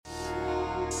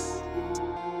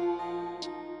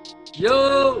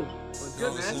Yo, what's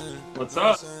good, man? What's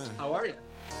up? How are you?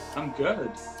 I'm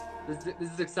good.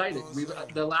 This is exciting.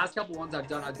 The last couple ones I've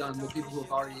done with people who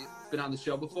have already been on the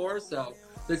show before. So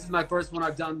this is my first one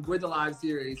I've done with the live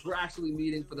series. We're actually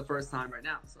meeting for the first time right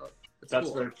now, so it's That's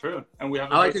cool. very true. And we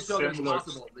have I a like very to show that it's similar.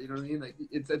 possible. You know what I mean? Like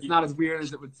it's not as weird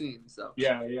as it would seem. So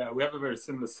Yeah. We have a very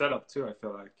similar setup too. I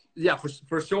feel like yeah,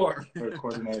 for sure. very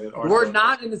coordinated. We're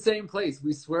not in the same place.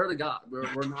 We swear to God, we're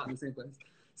not in the same place.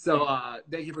 So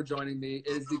thank you for joining me. It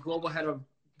is the global head of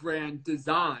brand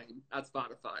design at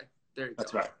Spotify. There you go.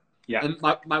 That's right. Yeah. And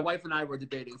my wife and I were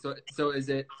debating. So is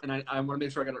it? And I want to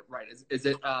make sure I got it right. Is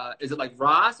it like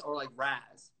Ross or like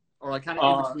Raz or like kind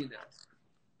of in between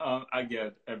there? I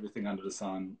get everything under the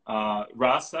sun.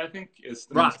 Ras, I think, is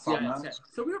the Ross, most common. yeah.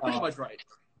 So we were pretty much right.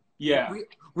 Yeah.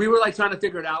 We were like trying to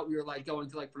figure it out. We were like going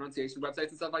to like pronunciation websites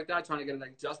and stuff like that, trying to get it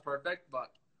like just perfect.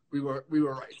 But we were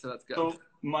right. So that's good. So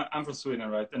I'm from Sweden,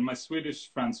 right? And my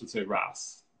Swedish friends would say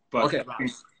Ras, but Okay, I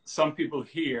think Ras. some people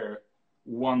here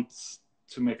want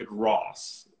to make it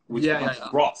Ross, which Yeah.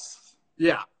 Ross.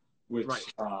 Yeah. Which, Right.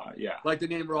 yeah. Like the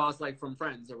name Ross, like from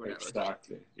Friends or whatever.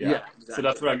 Exactly. Yeah, So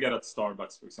that's what I get at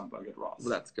Starbucks, for example. I get Ross. Well,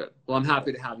 that's good. Well, I'm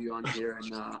happy to have you on here,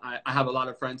 and I have a lot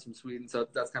of friends from Sweden, so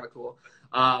that's kind of cool.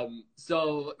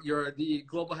 So you're the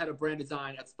global head of brand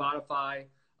design at Spotify.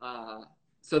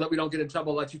 So that we don't get in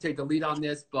trouble, I'll let you take the lead on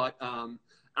this. But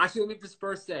actually, let me just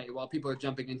first say, while people are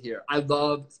jumping in here, I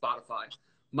love Spotify.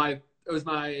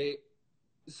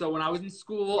 So when I was in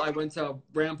school, I went to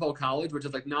Ramapo College, which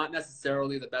is like not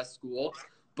necessarily the best school,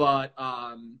 but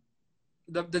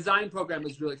the design program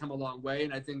has really come a long way.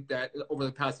 And I think that over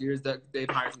the past years that they've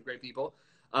hired some great people.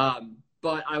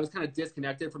 But I was kind of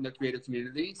disconnected from the creative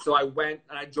community. So I went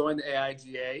and I joined the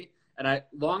AIGA. And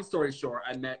long story short,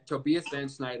 I met Tobias Van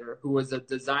Schneider, who was a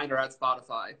designer at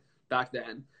Spotify back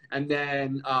then. And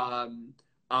then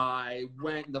I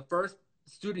went, the first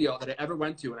studio that I ever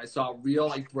went to and I saw real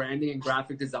like branding and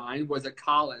graphic design was at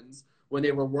Collins when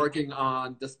they were working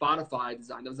on the Spotify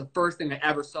design. That was the first thing I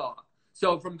ever saw.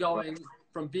 So from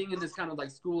being in this kind of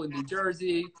like school in New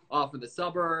Jersey, off in the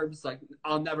suburbs, like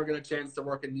I'll never get a chance to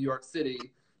work in New York City,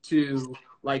 to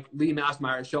like Lee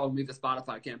Maschmeyer showing me the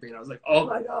Spotify campaign. I was like, oh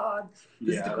my God,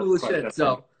 this is the coolest shit. Different.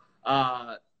 So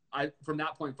from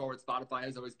that point forward, Spotify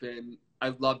has always been,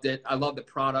 I loved it. I love the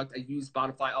product. I use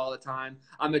Spotify all the time.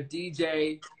 I'm a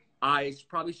DJ. I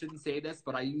probably shouldn't say this,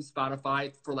 but I use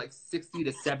Spotify for like 60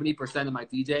 to 70% of my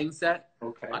DJing set.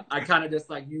 Okay. I kind of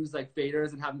just like use like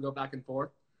faders and have them go back and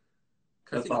forth.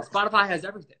 Because awesome. Spotify has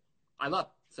everything. I love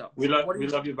it. So we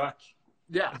love you back.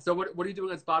 Yeah. So what are you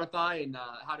doing at Spotify, and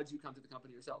how did you come to the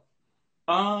company yourself?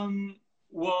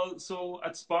 Well, so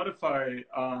at Spotify,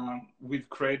 we've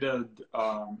created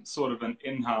sort of an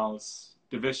in-house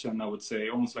division, I would say,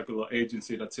 almost like a little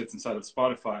agency that sits inside of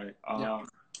Spotify.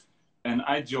 And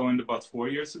I joined about 4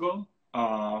 years ago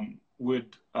with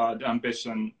the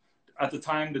ambition. At the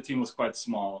time, the team was quite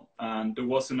small, and there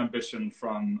was an ambition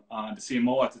from the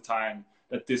CMO at the time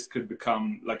that this could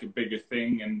become like a bigger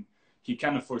thing. And he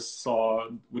kind of foresaw,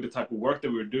 with the type of work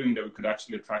that we were doing, that we could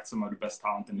actually attract some of the best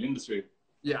talent in the industry.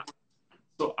 Yeah.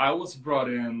 So I was brought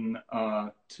in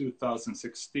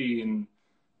 2016,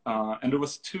 and there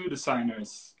was 2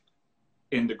 designers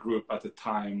in the group at the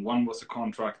time. One was a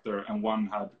contractor, and one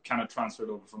had kind of transferred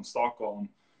over from Stockholm.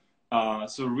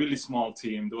 So a really small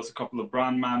team. There was a couple of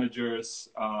brand managers,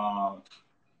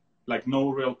 like no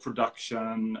real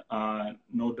production,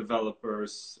 no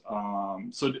developers.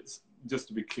 So just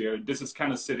to be clear, this is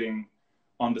kind of sitting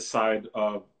on the side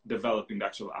of developing the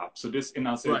actual app. So this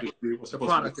in-house agency was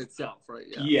supposed the product itself, right?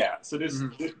 Yeah. So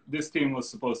this team was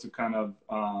supposed to kind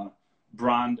of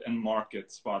brand and market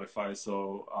Spotify.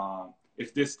 So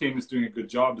if this team is doing a good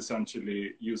job,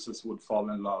 essentially users would fall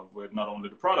in love with not only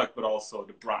the product but also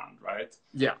the brand, right?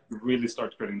 Yeah. Really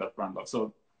start creating that brand love.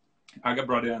 So I got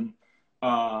brought in,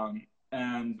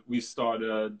 and we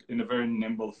started in a very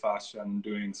nimble fashion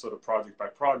doing sort of project by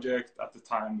project. At the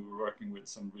time, we were working with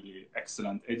some really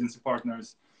excellent agency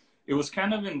partners. It was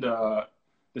kind of in the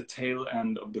tail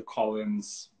end of the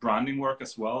Collins branding work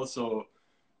as well. So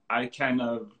I kind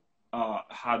of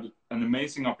had an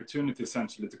amazing opportunity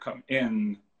essentially to come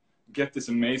in, get this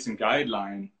amazing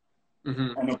guideline,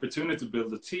 an opportunity to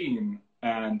build a team,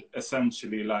 and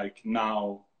essentially like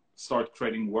now start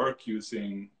creating work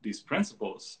using these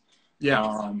principles.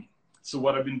 Yeah. So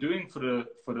what I've been doing for the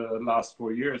last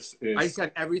 4 years is I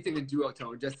said everything in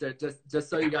Duotone, just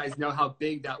so you guys know how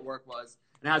big that work was.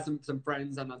 And I had some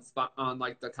friends on the spot on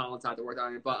like the Collins side that worked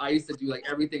on it, but I used to do like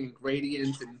everything in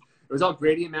gradients, and it was all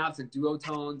gradient maps and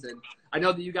duotones. And I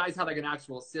know that you guys had like an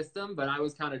actual system, but I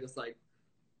was kind of just like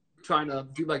trying to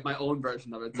do like my own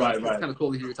version of it. So Right, it's kind of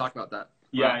cool to hear you talk about that.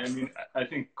 Yeah, Wow. I mean, I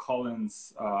think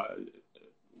Collins,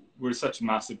 we're such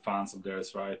massive fans of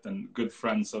theirs, right? And good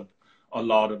friends of a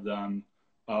lot of them.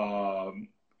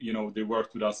 You know, they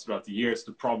worked with us throughout the years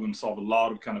to problem solve a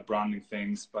lot of kind of branding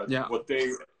things. But Yeah. what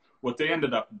they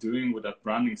ended up doing with that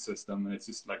branding system, and it's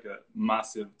just like a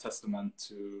massive testament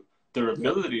to their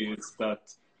ability, is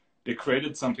that they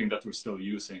created something that we're still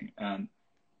using, and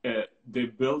they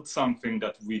built something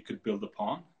that we could build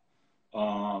upon.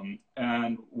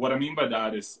 And what I mean by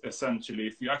that is essentially,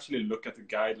 if you actually look at the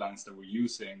guidelines that we're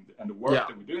using and the work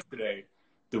that we're doing today,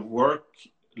 the work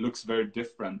looks very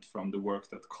different from the work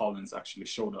that Collins actually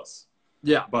showed us.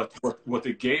 Yeah. But what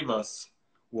they gave us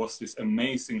was this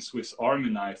amazing Swiss Army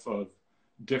knife of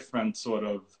different sort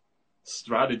of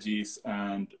strategies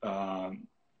and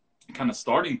kind of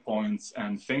starting points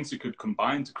and things you could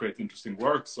combine to create interesting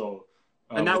work. So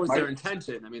and that was their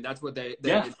intention. I mean, that's what they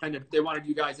intended. They wanted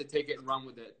you guys to take it and run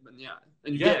with it. And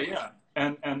and you did.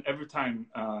 And every time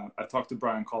I talked to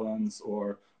Brian Collins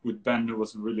or with Ben, who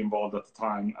was really involved at the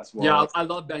time as well. Yeah, I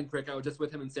love Ben Crick. I was just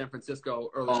with him in San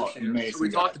Francisco earlier this year. Amazing. So we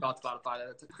talked about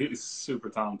Spotify. He's super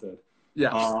talented.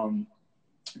 Yeah.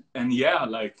 And yeah,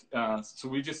 like, so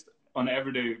we just, on an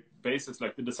everyday basis,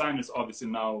 like the designers obviously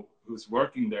now who's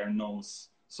working there knows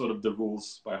sort of the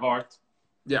rules by heart.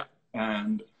 Yeah.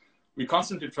 And we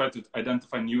constantly try to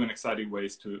identify new and exciting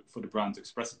ways for the brand to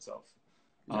express itself.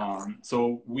 Yeah.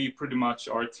 So we pretty much,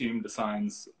 our team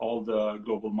designs all the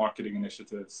global marketing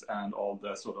initiatives and all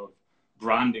the sort of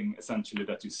branding essentially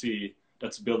that you see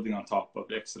that's building on top of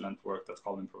the excellent work that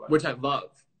Colin provides. Which I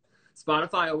love.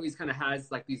 Spotify always kind of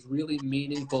has like these really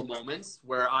meaningful moments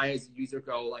where I, as a user,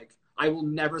 go like, I will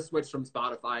never switch from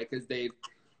Spotify because they've,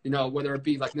 you know, whether it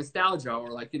be like nostalgia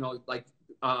or like, you know, like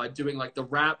doing like the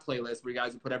rap playlist where you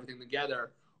guys would put everything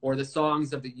together, or the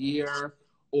songs of the year,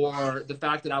 or the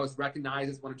fact that I was recognized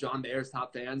as one of John Mayer's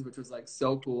top fans, which was like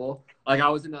so cool. Like I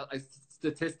was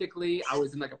statistically, I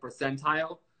was in like a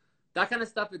percentile. That kind of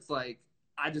stuff, it's like,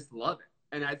 I just love it.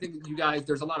 And I think you guys,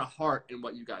 there's a lot of heart in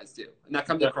what you guys do. And that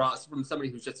comes across from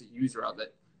somebody who's just a user of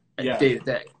it day to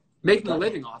day, making a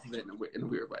living off of it in a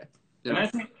weird way. You know?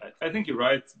 And I think you're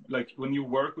right. Like when you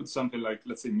work with something like,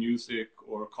 let's say, music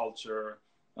or culture,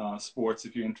 sports,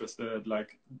 if you're interested,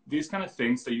 like these kind of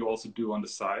things that you also do on the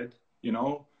side, you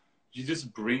know, you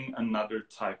just bring another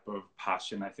type of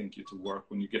passion, I think, to work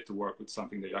when you get to work with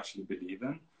something that you actually believe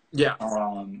in. Yeah.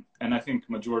 And I think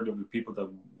majority of the people that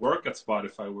work at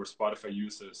Spotify were Spotify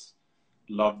users,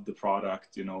 loved the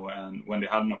product, you know, and when they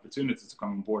had an opportunity to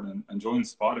come on board and join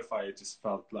Spotify, it just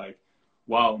felt like,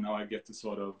 wow, now I get to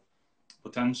sort of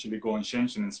potentially go and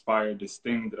change and inspire this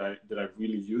thing that I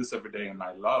really use every day and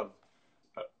I love.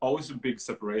 Always a big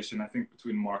separation, I think,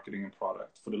 between marketing and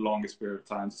product for the longest period of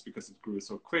time, just because it grew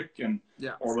so quick and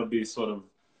all of these sort of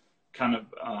kind of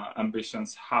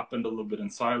ambitions happened a little bit in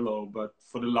silo. But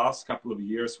for the last couple of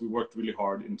years, we worked really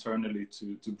hard internally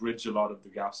to bridge a lot of the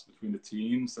gaps between the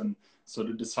teams. And so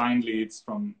the design leads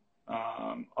from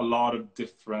a lot of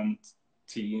different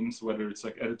teams, whether it's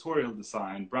like editorial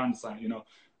design, brand design, you know,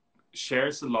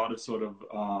 shares a lot of sort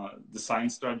of design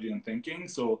strategy and thinking.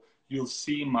 So you'll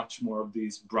see much more of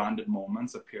these branded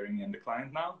moments appearing in the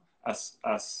client now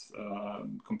as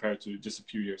compared to just a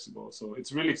few years ago. So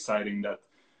it's really exciting that,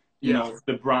 you know,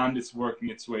 the brand is working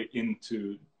its way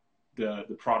into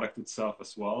the product itself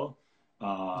as well.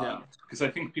 Because I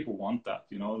think people want that,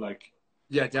 you know, like.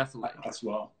 Yeah, definitely. As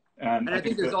well. And I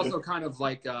think there's also kind of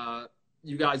like,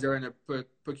 you guys are in a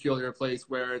peculiar place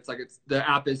where it's like, the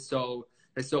app is so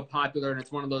popular, and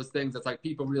it's one of those things that's like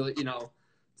people really, you know,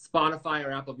 Spotify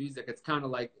or Apple Music, it's kind of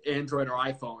like Android or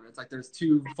iPhone. It's like there's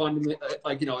two fundamental,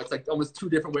 like, you know, it's like almost two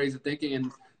different ways of thinking,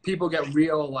 and people get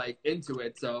real like into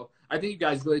it. So I think you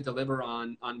guys really deliver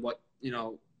on what, you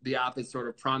know, the app is sort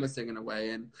of promising in a way.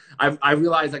 And I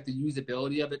realize like the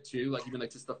usability of it too, like even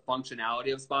like just the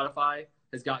functionality of Spotify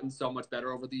has gotten so much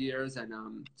better over the years.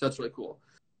 And so it's really cool.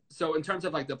 So in terms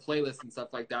of like the playlist and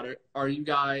stuff like that, are you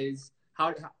guys,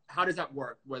 how does that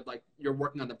work with like you're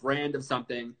working on the brand of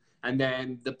something and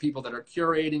then the people that are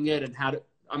curating it, and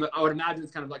I would imagine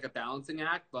it's kind of like a balancing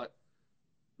act, but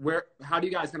how do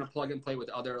you guys kind of plug and play with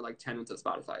other like tenants of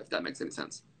Spotify, if that makes any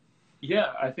sense?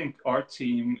 Yeah, I think our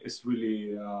team is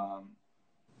really,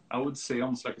 I would say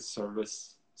almost like a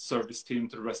service team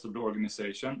to the rest of the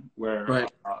organization, where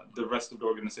the rest of the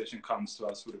organization comes to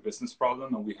us with a business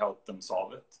problem and we help them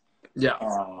solve it. Yeah.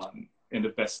 In the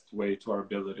best way to our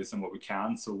abilities and what we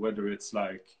can. So whether it's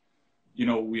like, you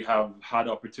know, we have had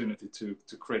opportunity to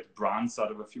create brands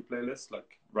out of a few playlists,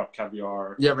 like Rap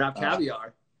Caviar. Yeah, Rap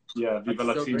Caviar. Viva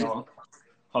Latino,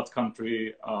 Hot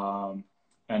Country.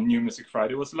 and New Music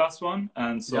Friday was the last one.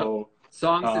 And so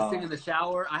songs to sing in the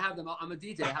shower. I have them. I'm a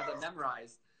DJ. I have them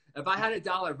memorized. If I had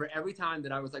 $1 for every time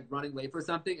that I was like running late for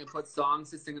something and put songs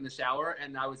to sing in the shower,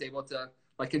 and I was able to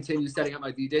like continue setting up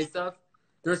my DJ stuff,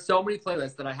 there's so many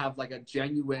playlists that I have like a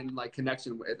genuine like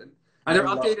connection with, and they're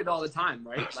updated all the time,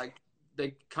 right? Like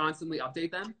they constantly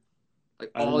update them,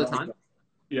 like all the time.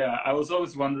 Yeah, I was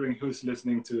always wondering who's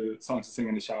listening to songs to sing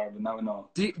in the shower, but now I know.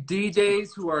 DJs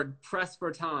who are pressed for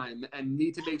time and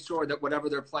need to make sure that whatever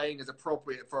they're playing is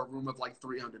appropriate for a room of like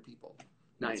 300 people.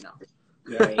 Now you know.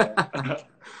 Yeah.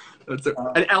 That's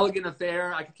an Elegant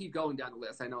Affair. I could keep going down the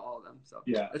list. I know all of them. So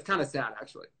yeah, it's kind of sad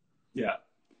actually. Yeah,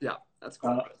 that's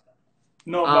cool.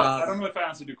 No, but I don't know if I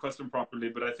answered your question properly,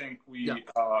 but I think we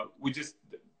just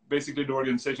basically the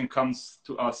organization comes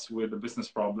to us with a business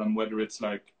problem, whether it's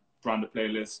like run the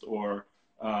playlist or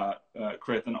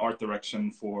create an art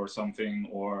direction for something,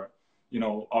 or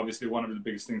obviously one of the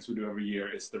biggest things we do every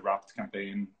year is the Wrapped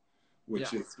campaign,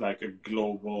 which is like a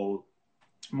global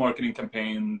marketing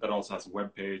campaign that also has a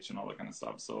web page and all that kind of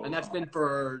stuff. So and that's been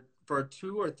for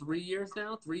 2 or 3 years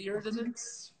now. 3 years, is it?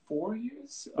 It's 4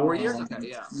 years. 4 years. Okay,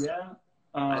 yeah.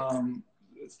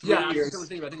 It's 3 years.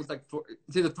 I think it's like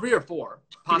it's either 3 or 4.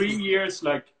 Possibly. 3 years,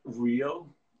 like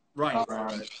real. Right.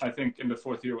 I think in the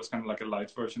 4th year was kind of like a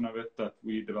light version of it that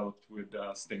we developed with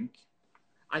Stink.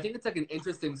 I think it's like an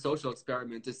interesting social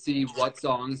experiment to see what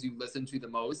songs you listen to the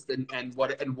most and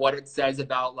what it says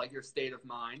about like your state of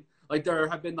mind. Like there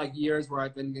have been like years where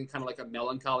I've been in kind of like a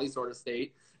melancholy sort of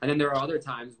state, and then there are other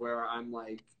times where I'm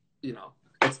like,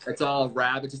 it's all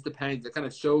rap. It just depends. It kind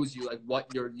of shows you like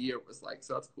what your year was like.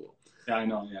 So that's cool. Yeah, I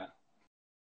know. Yeah.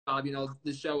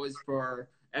 The show is for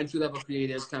entry-level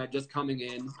creatives kind of just coming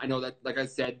in. I know that, like I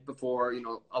said before,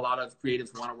 a lot of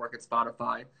creatives want to work at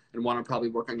Spotify and want to probably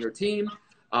work on your team.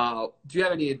 Do you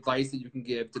have any advice that you can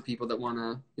give to people that want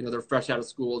to, they're fresh out of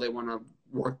school, they want to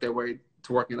work their way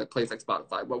to working at a place like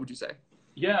Spotify? What would you say?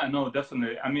 Yeah, no,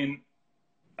 definitely. I mean,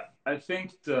 I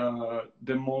think the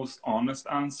most honest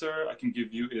answer I can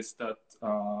give you is that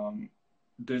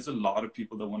there's a lot of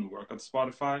people that want to work at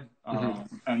Spotify,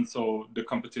 and so the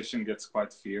competition gets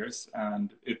quite fierce,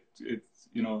 and it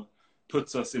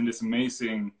puts us in this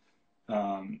amazing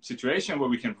situation where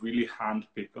we can really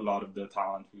handpick a lot of the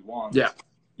talent we want. Yeah.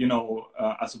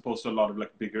 As opposed to a lot of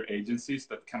like bigger agencies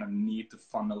that kind of need to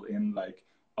funnel in like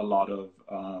a lot of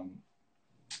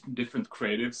different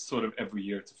creatives sort of every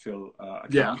year to fill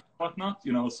accounts and whatnot.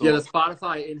 So the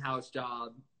Spotify in-house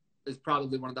job is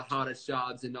probably one of the hottest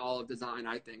jobs in all of design.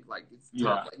 I think like it's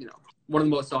top, one of the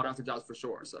most sought after jobs for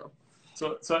sure.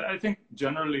 So I think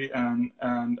generally, and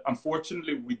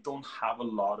unfortunately, we don't have a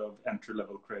lot of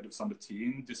entry-level creatives on the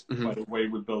team. Just by the way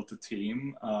we built the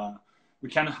team, we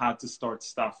kind of had to start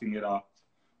staffing it up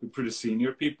with pretty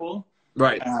senior people.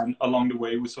 Right. And along the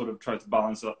way, we sort of tried to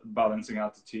balancing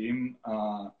out the team.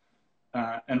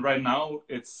 And right now,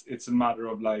 it's a matter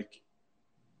of like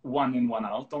 1 in, 1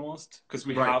 out almost, because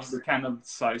we have the kind of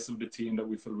size of the team that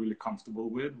we feel really comfortable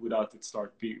with without it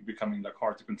start becoming like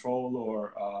hard to control,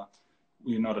 or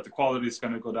that the quality is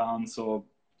going to go down. So,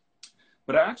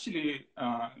 but I actually,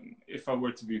 if I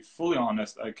were to be fully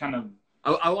honest,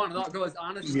 I want to go as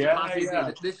honest as possible.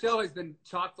 Yeah. This show has been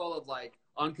chock full of like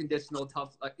unconditional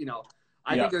tough,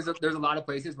 I think there's a lot of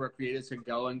places where creatives can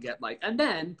go and get like, and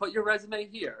then put your resume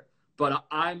here. But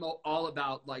I'm all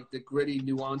about like the gritty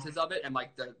nuances of it and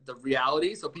like the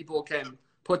reality, so people can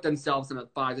put themselves in a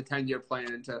 5 to 10 year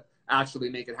plan to actually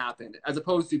make it happen, as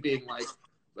opposed to being like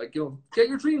get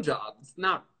your dream job. It's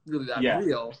not really that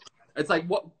real. It's like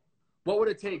what would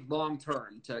it take long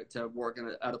term to work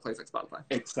at a place like Spotify?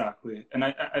 Exactly, and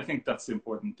I think that's the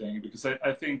important thing, because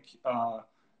I think.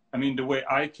 The way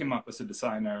I came up as a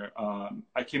designer,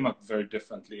 I came up very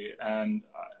differently, and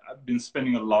I've been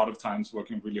spending a lot of times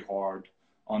working really hard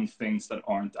on things that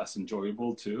aren't as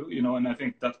enjoyable too, and I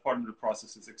think that part of the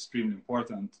process is extremely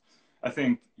important. I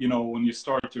think, when you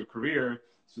start your career,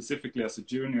 specifically as a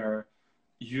junior,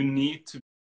 you need to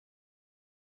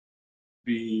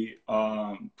be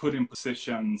put in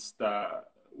positions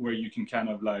where you can kind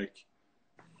of like,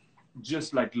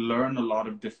 just like learn a lot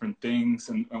of different things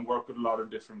and work with a lot of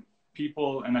different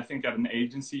people. And I think at an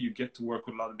agency, you get to work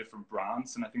with a lot of different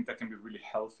brands. And I think that can be really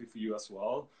healthy for you as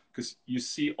well, because you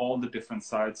see all the different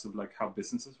sides of like how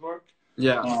businesses work.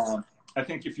 Yeah. I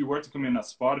think if you were to come in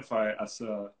as Spotify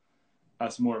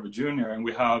as more of a junior, and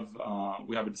we have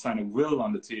a designer, Will,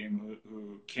 on the team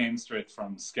who came straight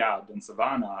from SCAD and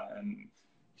Savannah, and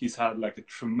he's had like a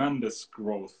tremendous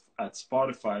growth at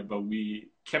Spotify, but we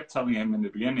kept telling him in the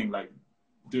beginning, like,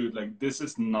 dude, like this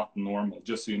is not normal,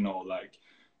 just so you know, like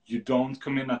you don't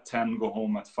come in at 10, go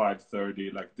home at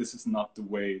 5:30. Like, this is not the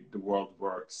way the world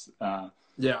works. But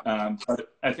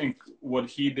I think what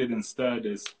he did instead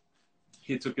is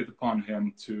he took it upon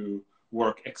him to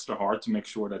work extra hard to make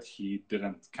sure that he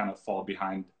didn't kind of fall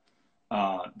behind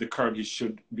the curve he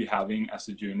should be having as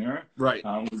a junior. Right.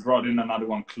 We brought in another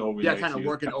one, Chloe. Yeah, kind of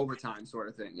working overtime sort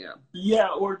of thing. Yeah. Yeah,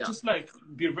 or just like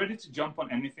be ready to jump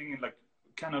on anything and like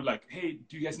kind of like, hey,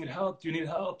 do you guys need help? Do you need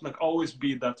help? Like, always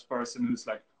be that person who's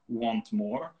like want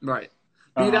more. Right.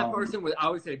 Be that person with, I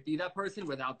would say, be that person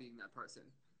without being that person.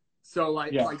 So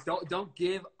like don't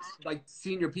give like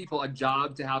senior people a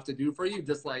job to have to do for you.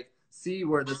 Just like see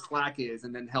where the slack is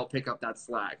and then help pick up that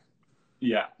slack.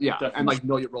 Yeah. Definitely. And like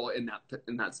know your role in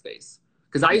that space.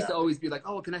 Because I used to always be like,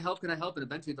 oh, can I help? And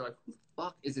eventually they're like, who the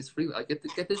fuck is this like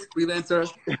get this freelancer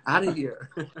out of here.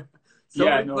 So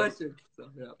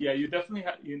you definitely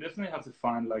have to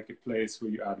find like a place where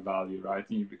you add value, right?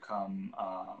 And you become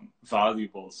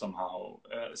valuable somehow,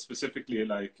 specifically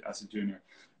like as a junior.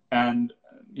 And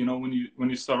you know, when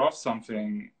you start off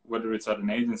something, whether it's at an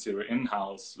agency or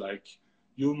in-house, like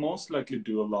you'll most likely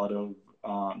do a lot of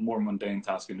more mundane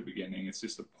tasks in the beginning. It's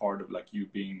just a part of like you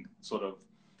being sort of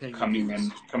coming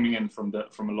in from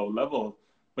a low level.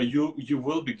 But you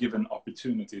will be given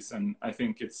opportunities, and I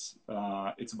think it's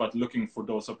about looking for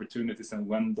those opportunities, and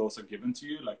when those are given to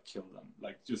you, like kill them,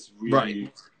 like just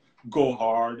really go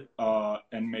hard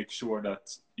and make sure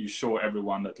that you show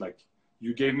everyone that like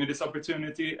you gave me this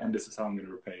opportunity, and this is how I'm going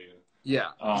to repay you. Yeah,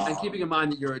 and keeping in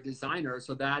mind that you're a designer,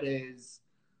 so that is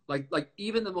like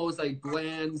even the most like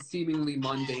bland, seemingly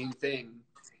mundane thing,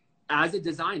 as a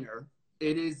designer,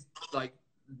 it is like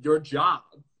your job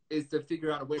is to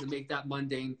figure out a way to make that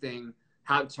mundane thing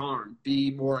have charm,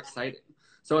 be more exciting.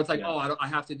 So it's like, I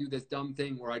have to do this dumb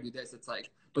thing where I do this. It's like,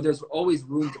 but there's always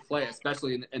room to play,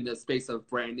 especially in the space of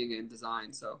branding and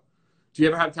design. So do you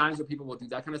ever have times where people will do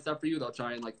that kind of stuff for you? They'll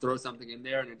try and like throw something in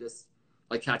there and it just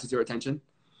like catches your attention?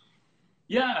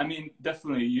 Yeah, I mean,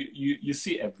 definitely. You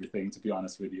see everything, to be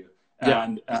honest with you.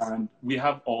 And we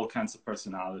have all kinds of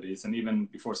personalities. And even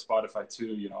before Spotify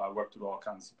too, you know, I worked with all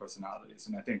kinds of personalities.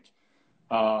 And I think,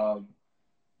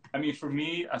 I mean, for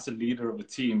me as a leader of a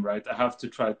team, right, I have to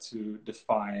try to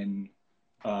define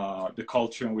the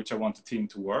culture in which I want the team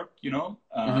to work, you know,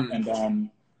 and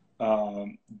then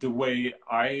the way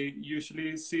I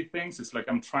usually see things is like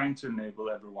I'm trying to enable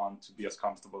everyone to be as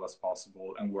comfortable as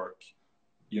possible and work,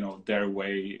 you know, their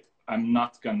way. I'm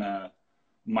not gonna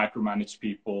micromanage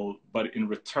people, but in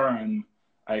return,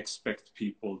 I expect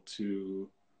people to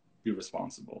be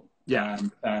responsible. Yeah.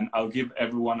 And I'll give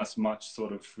everyone as much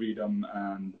sort of freedom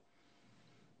and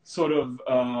sort of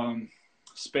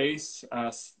space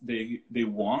as they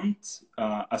want,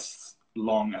 as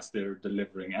long as they're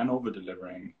delivering and over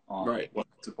delivering on what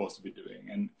they're supposed to be doing.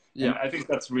 And I think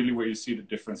that's really where you see the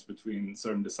difference between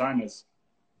certain designers,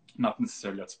 not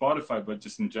necessarily at Spotify, but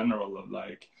just in general, of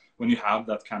like when you have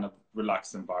that kind of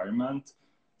relaxed environment,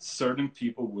 certain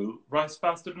people will rise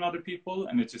faster than other people,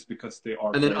 and it's just because they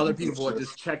are. And then other people will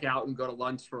just check out and go to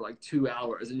lunch for like 2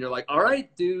 hours, and you're like, all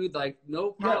right, dude, like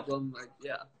no problem. Like,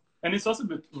 And it's also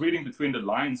reading between the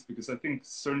lines, because I think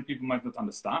certain people might not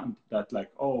understand that,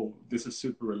 like, oh, this is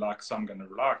super relaxed, so I'm going to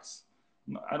relax.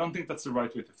 I don't think that's the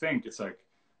right way to think. It's like,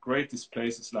 great, this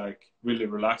place is like really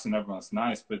relaxed and everyone's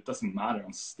nice, but it doesn't matter.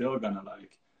 I'm still going to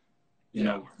like, you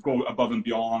know, go above and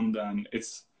beyond. And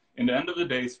it's, in the end of the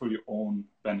day, it's for your own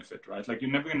benefit, right? Like,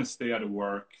 you're never going to stay at a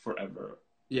work forever.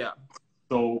 Yeah.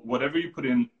 So whatever you put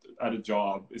in at a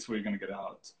job is what you're going to get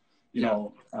out. You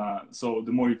know, so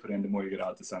the more you put in, the more you get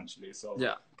out, essentially. So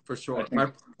yeah, for sure.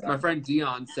 My friend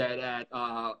Dion said that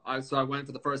so I went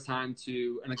for the first time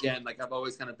to, and again, like I've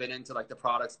always kind of been into like the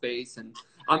product space, and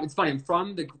it's funny, I'm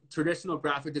from the traditional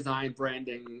graphic design,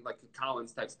 branding, like the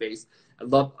Collins type space. I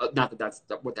love, not that that's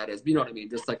what that is, but you know what I mean.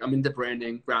 Just like I'm into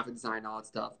branding, graphic design, all that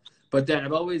stuff. But then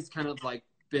I've always kind of like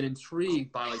been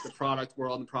intrigued by like the product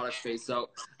world and the product space. So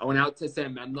I went out to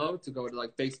San Menlo to go to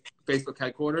like Facebook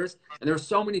headquarters, and there were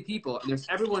so many people, and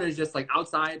everyone is just like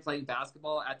outside playing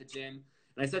basketball at the gym.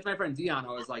 And I said to my friend Dion,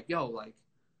 I was like, yo, like,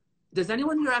 does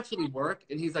anyone here actually work?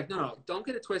 And he's like, no, don't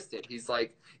get it twisted. He's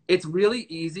like, it's really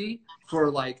easy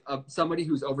for like somebody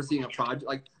who's overseeing a project.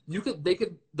 Like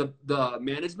the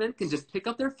management can just pick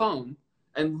up their phone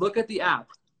and look at the app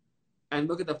and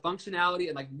look at the functionality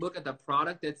and like look at the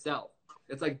product itself.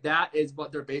 It's like, that is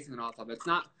what they're basing it off of. It's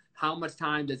not how much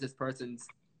time does this person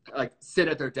like sit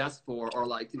at their desk for, or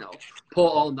like, you know, pull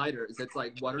all-nighters. It's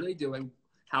like, what are they doing?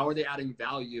 How are they adding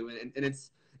value? And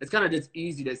it's kind of just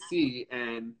easy to see.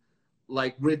 And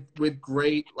like with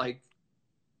great like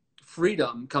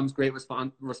freedom comes great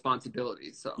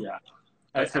responsibility. So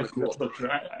That's kind of cool. That's so true.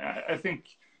 I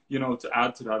think, you know, to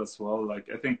add to that as well, like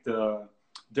I think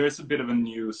there's a bit of a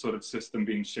new sort of system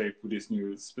being shaped with these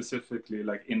new, specifically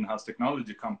like in-house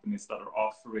technology companies that are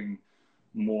offering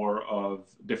more of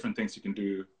different things you can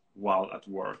do while at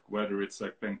work, whether it's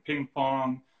like playing ping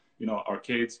pong, you know,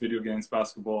 arcades, video games,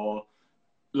 basketball,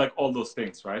 like all those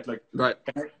things, right? Like, right.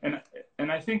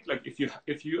 And I think like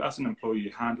if you as an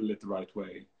employee handle it the right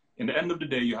way, in the end of the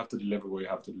day, you have to deliver what you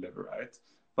have to deliver, right?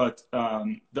 But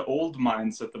the old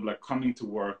mindset of like coming to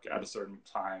work at a certain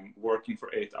time, working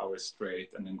for 8 hours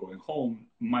straight, and then going home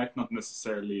might not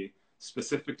necessarily,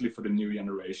 specifically for the new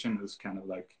generation who's kind of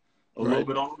like a little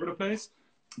bit all over the place,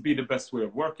 be the best way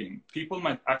of working. People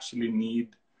might actually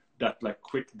need that like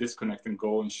quick disconnect and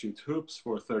go and shoot hoops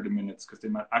for 30 minutes because they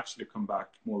might actually come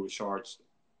back more recharged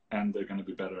and they're going to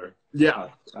be better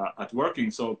at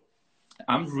working. So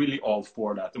I'm really all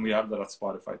for that. And we have that at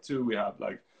Spotify too. We have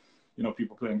like, you know,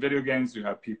 people playing video games. We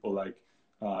have people like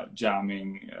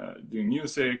jamming, doing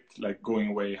music, like going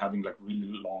away, having like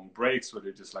really long breaks where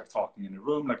they're just like talking in a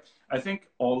room. Like, I think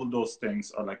all of those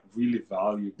things are like really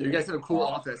valuable. You guys have a cool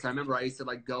office. I remember I used to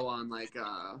like go on like,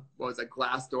 what was it,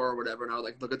 Glassdoor or whatever. And I would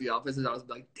like look at the offices. I was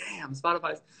like, damn,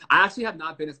 Spotify's. I actually have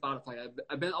not been to Spotify.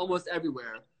 I've been almost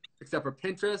everywhere except for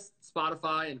Pinterest,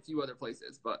 Spotify, and a few other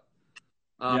places. But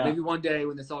maybe one day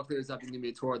when this all clears up, you can give me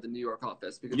a tour of the New York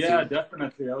office.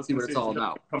 Definitely. I was see what it's all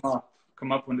about.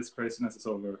 Come up when this craziness is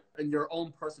over. In your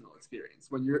own personal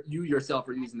experience, when you yourself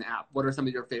are using the app, what are some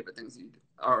of your favorite things you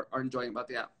are enjoying about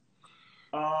the app?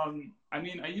 I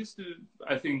mean, I used to,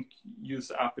 I think, use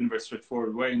the app in a very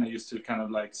straightforward way, and I used to kind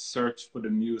of like search for the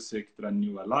music that I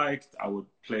knew I liked. I would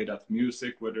play that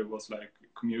music, whether it was like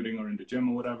commuting or in the gym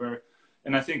or whatever.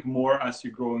 And I think more as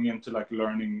you're growing into like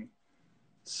learning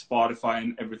Spotify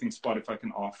and everything Spotify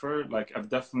can offer, like I've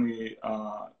definitely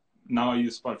now I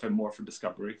use Spotify more for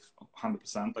discovery,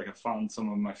 100%. Like I found some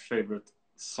of my favorite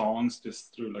songs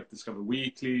just through like Discover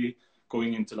Weekly,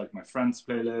 going into like my friends'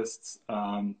 playlists,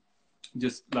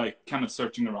 just like kind of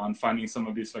searching around, finding some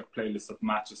of these like playlists that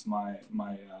matches my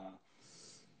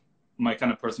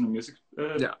kind of personal music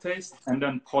taste. And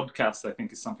then podcasts, I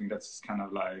think, is something that's kind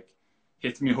of like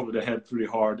hit me over the head pretty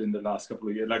hard in the last couple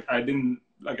of years. Like I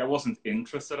wasn't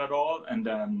interested at all. And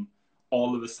then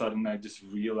all of a sudden I just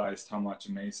realized how much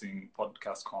amazing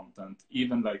podcast content,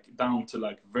 even like down to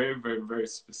like very, very, very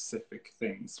specific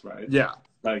things, right? Yeah.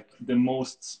 Like the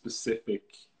most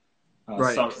specific,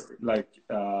 might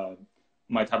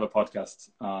have a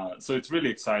podcast. So it's really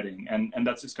exciting and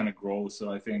that's just going to grow.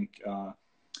 So I think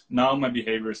now my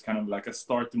behavior is kind of like I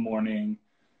start the morning,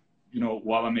 you know,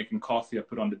 while I'm making coffee, I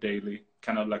put on the daily,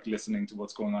 kind of like listening to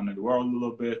what's going on in the world a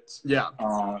little bit. Yeah.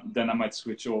 Then I might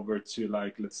switch over to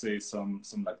like, let's say some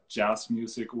like jazz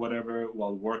music or whatever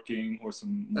while working, or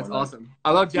some more. That's awesome.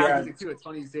 I love jazz music too. It's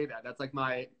funny you say that. That's like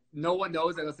no one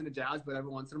knows I listen to jazz, but every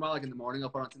once in a while, like in the morning, I'll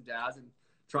put on some jazz and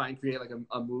try and create like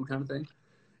a mood kind of thing.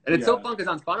 And it's so fun because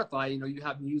on Spotify, you know, you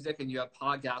have music and you have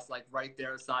podcasts like right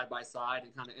there side by side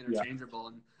and kind of interchangeable.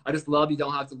 And I just love you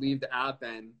don't have to leave the app,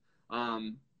 and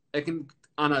it can,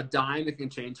 on a dime, it can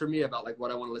change for me about like what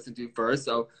I want to listen to first.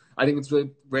 So I think it's really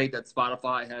great that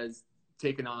Spotify has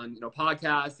taken on, you know,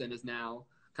 podcasts and is now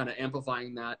kind of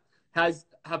amplifying that. Have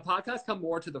podcasts come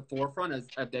more to the forefront?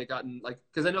 Have they gotten like,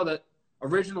 because I know that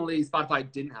originally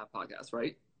Spotify didn't have podcasts,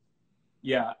 right?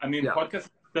 Yeah, I mean, podcasts is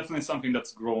definitely something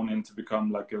that's grown in to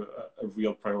become like a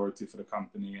real priority for the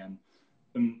company,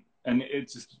 and it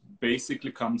just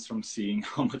basically comes from seeing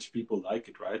how much people like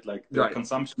it, right? Like the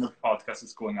consumption of podcasts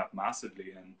is going up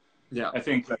massively, and I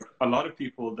think like a lot of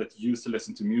people that used to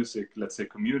listen to music, let's say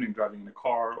commuting, driving in a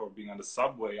car, or being on the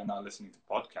subway, are now listening to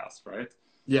podcasts, right?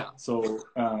 Yeah. So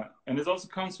and it also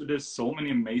comes with there's so many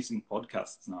amazing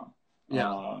podcasts now.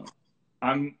 Yeah.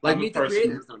 I'm Meet the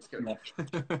Creatives. No, I'm just kidding.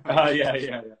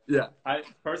 Yeah. I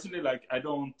personally, like, I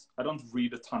don't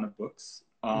read a ton of books,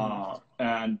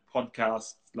 and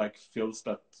podcast like fills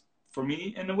that for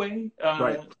me in a way.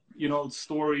 You know,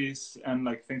 stories and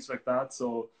like things like that.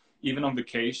 So even on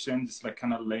vacation, just like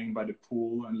kind of laying by the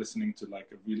pool and listening to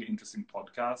like a really interesting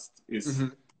podcast is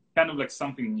kind of like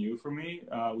something new for me,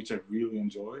 which I really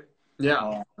enjoy.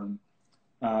 Yeah.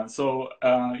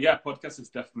 Podcast is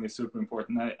definitely super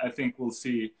important. I think we'll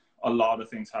see a lot of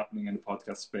things happening in the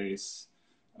podcast space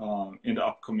in the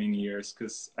upcoming years,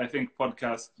 because I think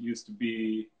podcast used to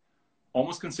be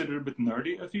almost considered a bit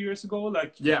nerdy a few years ago.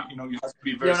 Like, you know, you have to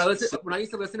be very when I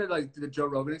used to listen to like the Joe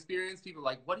Rogan Experience, people were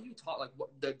like, what do you talk, like what,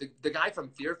 the guy from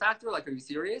Fear Factor, like, are you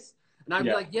serious? And I'd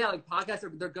be like, like podcasts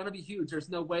they're gonna be huge. There's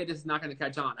no way this is not gonna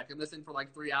catch on. I can listen for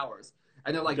like 3 hours.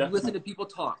 And they're like, you listen to people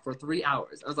talk for 3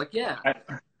 hours. I was like,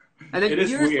 And then It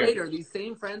is years weird. later, these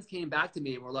same friends came back to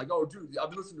me and were like, "Oh, dude, I've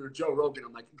been listening to Joe Rogan."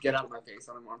 I'm like, "Get out of my face!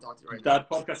 I don't want to talk to you right now." That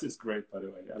podcast is great, by the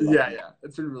way. I love Yeah, it. yeah,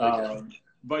 it's been really good.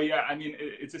 But yeah, I mean,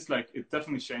 it's just like it's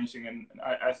definitely changing, and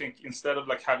I think instead of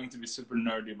like having to be super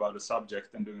nerdy about a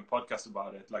subject and doing a podcast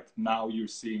about it, like now you're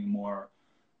seeing more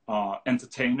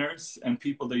entertainers and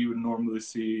people that you would normally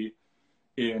see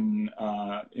in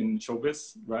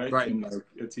showbiz, right? Right. In like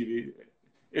TV.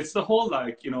 It's the whole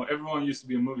like, you know, everyone used to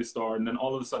be a movie star, and then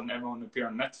all of a sudden everyone appear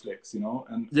on Netflix, you know,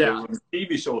 and there were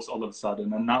TV shows all of a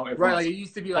sudden, and now everyone. Right, like it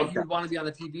used to be like you want to be on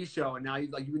the TV show, and now you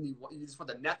just want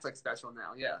the Netflix special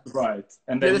now. Yeah. Right,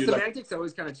 and then the semantics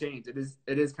always kind of change. It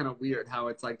is kind of weird how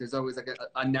it's like there's always like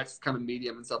a next kind of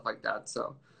medium and stuff like that.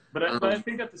 So. But I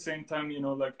think at the same time, you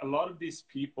know, like a lot of these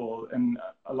people and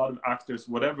a lot of actors,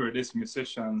 whatever it is,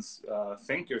 musicians,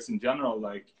 thinkers in general,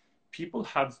 like people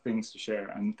have things to share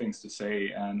and things to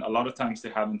say. And a lot of times they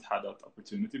haven't had that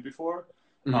opportunity before.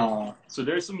 So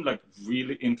there's some like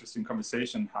really interesting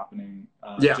conversation happening.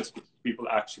 Just because people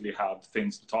actually have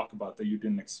things to talk about that you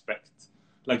didn't expect.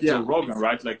 Like Joe Rogan,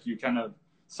 right? Like you kind of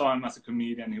saw him as a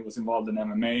comedian. He was involved in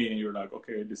MMA and you're like,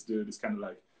 okay, this dude is kind of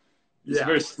like, he's a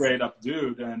very straight up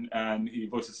dude and he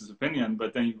voices his opinion,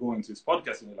 but then you go into his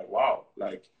podcast and you're like, wow,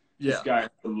 like this guy has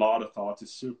a lot of thoughts.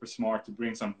 He's super smart to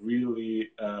bring some really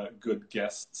good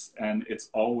guests, and it's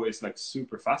always like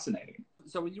super fascinating.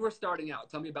 So when you were starting out,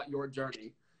 tell me about your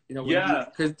journey. You know,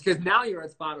 because now you're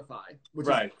at Spotify, which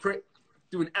is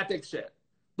doing epic shit.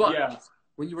 But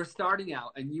when you were starting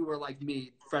out and you were like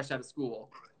me, fresh out of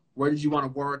school, where did you want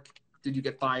to work? Did you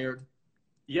get fired?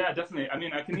 Yeah, definitely. I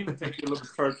mean, I can even take you a little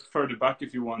bit further back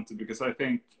if you want to, because I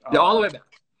think all the way back.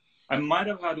 I might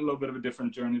have had a little bit of a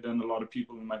different journey than a lot of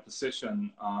people in my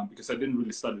position, because I didn't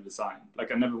really study design.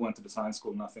 Like I never went to design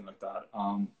school, nothing like that.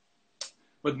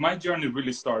 But my journey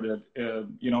really started,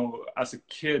 you know, as a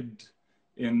kid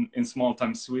in small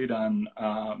time Sweden.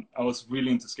 I was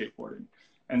really into skateboarding,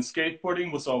 and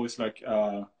skateboarding was always like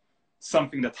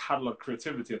something that had a lot of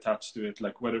creativity attached to it,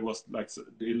 like whether it was like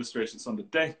the illustrations on the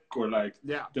deck or like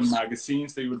the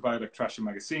magazines that you would buy, like Trashy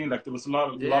Magazine. Like there was a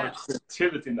lot of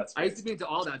creativity in that space. I used to be into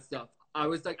all that stuff. I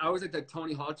was like the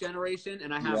Tony Hawk generation,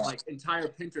 and I have like entire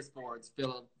Pinterest boards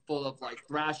full of like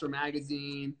Thrasher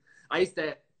magazine. I used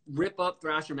to rip up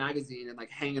Thrasher magazine and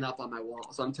like hang it up on my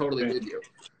wall. So I'm totally with you.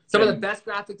 Some of the best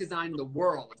graphic design in the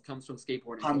world comes from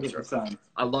skateboarding. 100%.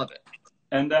 I love it.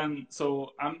 And then,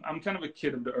 so I'm kind of a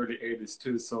kid of the early 80s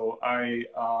too. So I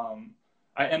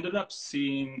ended up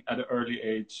seeing at an early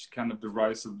age kind of the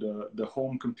rise of the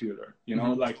home computer, you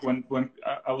know, like when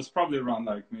I was probably around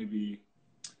like maybe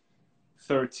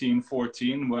 13,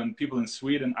 14, when people in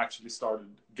Sweden actually started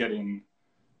getting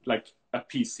like a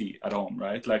PC at home,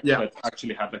 right? Like that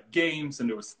actually had like games, and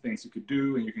there was things you could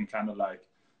do, and you can kind of like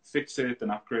fix it and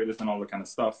upgrade it and all that kind of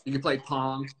stuff. You could play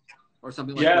Pong or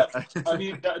something like that. I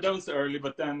mean, that was early,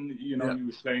 but then, you know, you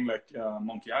were playing like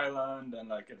Monkey Island and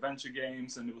like adventure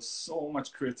games, and there was so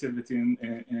much creativity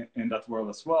in that world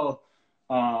as well.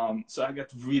 So I got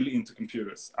really into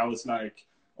computers. I was like,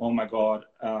 oh my God.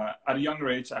 At a younger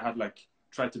age, I had like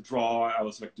tried to draw. I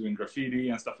was like doing graffiti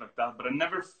and stuff like that, but I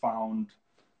never found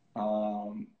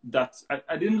that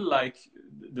I didn't like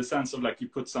the sense of like you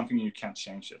put something and you can't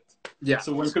change it.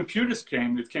 So when computers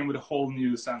came, it came with a whole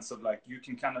new sense of like you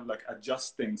can kind of like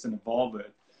adjust things and evolve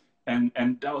it, and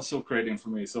that was so creating for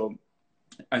me. So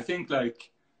I think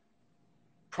like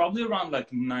probably around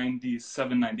like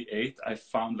 97, 98, I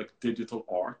found like digital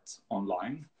art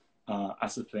online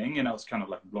as a thing, and I was kind of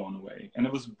like blown away. And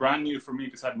it was brand new for me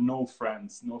because I had no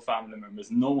friends, no family members,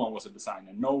 no one was a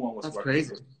designer, no one was working.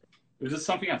 Crazy. It was just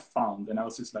something I found, and I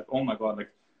was just like, oh my God,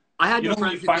 like, I had no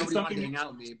friends who wanted to hang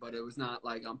out with me, but it was not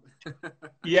like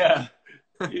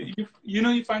you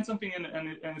know, you find something and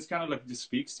it's kind of like just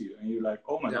speaks to you, and you're like,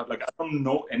 oh my God, like I don't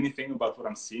know anything about what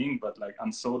I'm seeing, but like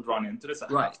I'm so drawn into this. I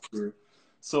have to.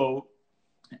 So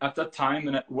at that time,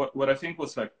 and what I think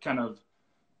was like kind of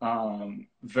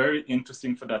very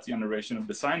interesting for that generation of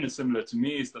designers, similar to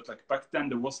me, is that like back then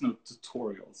there was no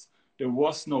tutorials. There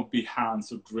was no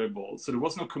Behance or Dribbble. So there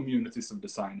was no communities of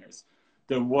designers.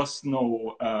 There was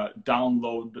no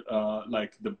download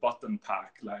like the button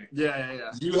pack. Like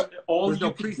There's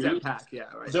no preset pack.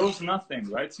 There was nothing,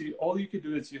 right? So all you could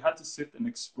do is you had to sit and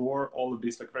explore all of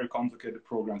these like very complicated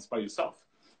programs by yourself.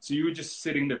 So you were just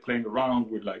sitting there playing around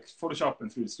with like Photoshop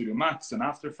and 3D Studio Max and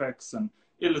After Effects and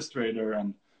Illustrator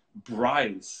and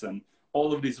Bryce and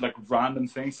all of these like random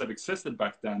things that existed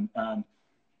back then. And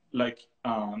like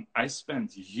I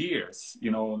spent years, you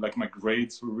know, like my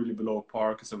grades were really below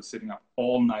par because I was sitting up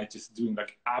all night just doing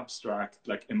like abstract,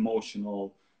 like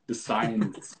emotional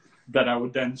designs. that I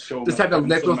would then show Just my had the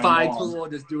friends or my liquefy mom. tool,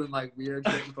 just doing like weird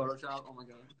shit in Photoshop. Oh my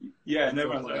god. Yeah, and That's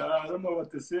so everyone's like, funny. I don't know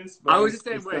what this is. But I was the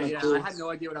same it's way. kinda Yeah, cool. I had no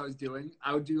idea what I was doing.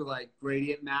 I would do like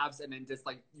gradient maps and then just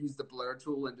like use the blur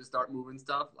tool and just start moving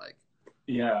stuff. Like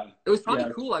Yeah, it was probably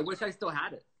yeah. cool. I wish I still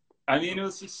had it. I mean, it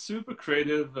was a super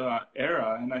creative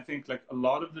era, and I think like a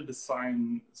lot of the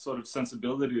design sort of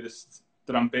sensibilities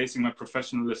that I'm basing my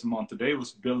professionalism on today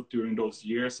was built during those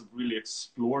years of really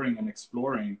exploring and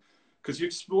exploring. Because you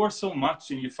explore so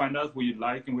much and you find out what you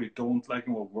like and what you don't like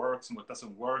and what works and what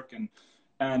doesn't work.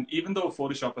 And even though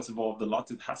Photoshop has evolved a lot,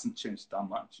 it hasn't changed that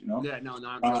much, you know? Yeah, no,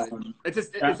 not really. It's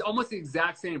just it's almost the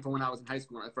exact same from when I was in high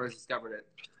school when I first discovered it,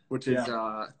 which is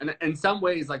and in some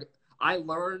ways like I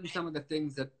learned some of the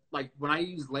things that like when I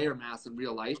used layer masks in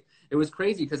real life, it was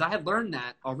crazy because I had learned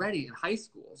that already in high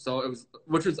school. So it was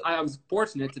I was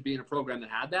fortunate to be in a program that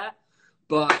had that.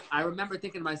 But I remember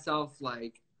thinking to myself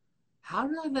like, how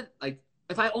did I like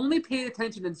if I only paid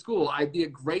attention in school, I'd be a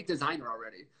great designer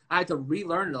already. I had to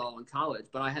relearn it all in college,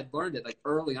 but I had learned it like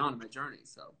early on in my journey.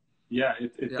 So yeah,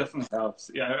 it definitely helps.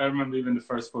 Yeah, I remember even the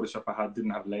first Photoshop I had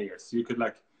didn't have layers. You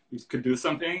could do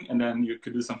something and then you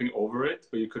could do something over it,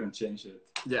 but you couldn't change it.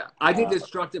 Yeah, I did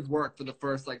destructive work for the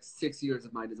first like 6 years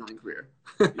of my design career.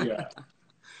 Yeah,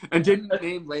 and didn't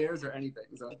name layers or anything.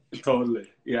 So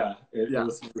totally. Yeah, it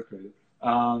was super creative.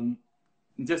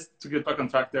 Just to get back on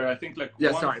track there, I think like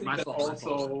yeah, one sorry, thing my that fault.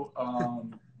 also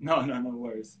no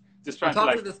worries. Just trying I'm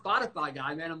talking to to the Spotify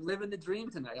guy, man. I'm living the dream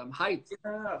tonight. I'm hyped.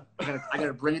 Yeah. I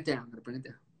gotta bring it down.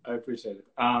 I appreciate it.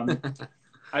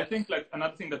 I think like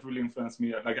another thing that really influenced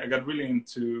me, like I got really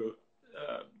into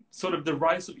sort of the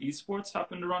rise of esports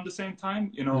happened around the same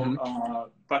time. You know,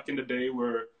 back in the day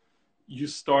where you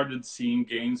started seeing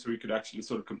games where you could actually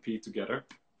sort of compete together.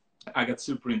 I got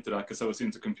super into that because I was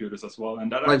into computers as well,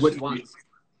 and that like actually, which ones?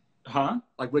 Huh?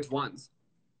 Like which ones?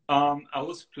 I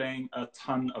was playing a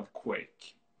ton of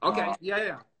Quake. Okay,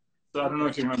 yeah. So I don't know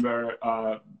if you remember,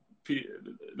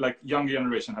 like younger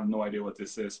generation have no idea what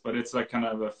this is, but it's like kind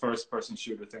of a first-person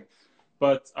shooter thing.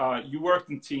 But you worked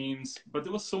in teams, but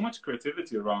there was so much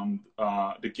creativity around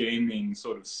the gaming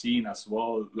sort of scene as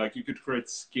well. Like you could create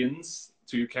skins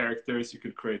to your characters, you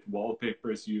could create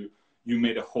wallpapers, you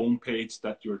made a homepage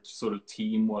that your sort of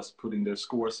team was putting their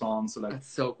scores on. So like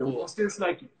that's so cool. There was this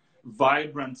like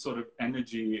vibrant sort of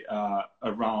energy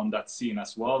around that scene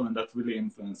as well, and that really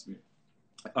influenced me.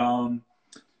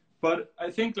 But I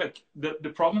think like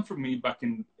the problem for me back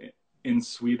in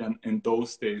Sweden in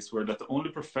those days were that the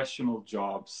only professional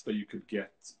jobs that you could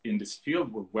get in this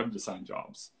field were web design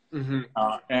jobs.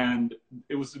 And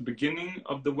it was the beginning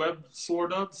of the web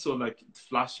sort of, so like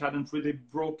Flash hadn't really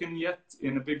broken yet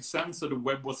in a big sense, so the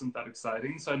web wasn't that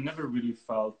exciting. So I never really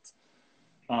felt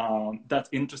that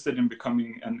interested in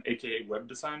becoming an AKA web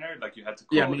designer. Like you had to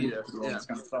code and all this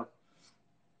kind of stuff.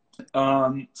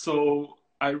 So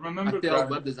I remember I failed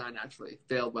web design actually.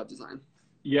 Failed web design.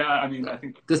 Yeah, I mean, I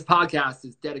think this podcast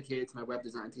is dedicated to my web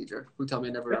design teacher, who told me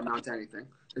I never amount to anything.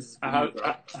 This is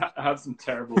I have some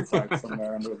terrible sites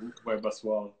somewhere on the web as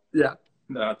well. Yeah,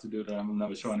 that I had to do that. I will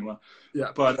never show anyone.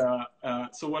 Yeah, but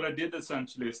so what I did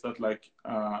essentially is that like,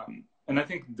 and I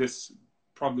think this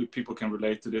probably people can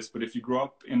relate to this, but if you grow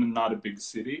up in not a big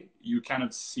city, you kind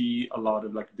of see a lot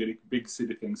of like big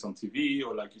city things on TV,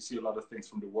 or like you see a lot of things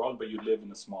from the world, but you live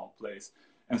in a small place.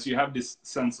 And so you have this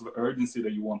sense of urgency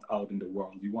that you want out in the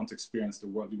world. You want to experience the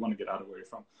world. You want to get out of where you're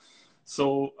from.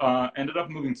 So ended up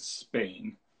moving to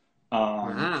Spain.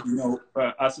 You know,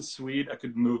 as a Swede, I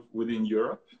could move within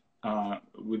Europe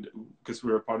because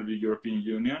we were part of the European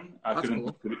Union. I couldn't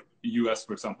move to the US,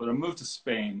 for example. I moved to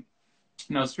Spain.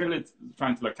 And I was really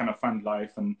trying to like kind of find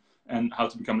life and how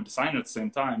to become a designer at the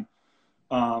same time.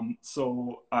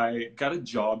 So I got a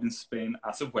job in Spain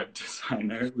as a web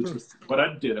designer, which was what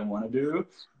I didn't want to do,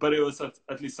 but it was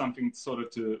at least something sort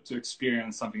of to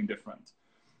experience something different.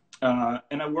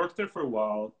 And I worked there for a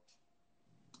while,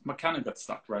 but kind of got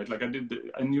stuck, right? Like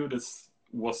I knew this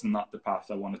was not the path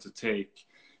I wanted to take.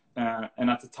 And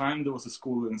at the time there was a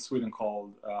school in Sweden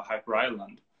called Hyper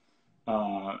Island.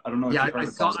 I don't know if you've heard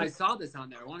about it. I saw this on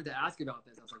there. I wanted to ask you about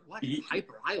this. I was like, what is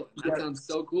Hyper Island? That sounds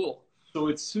so cool. So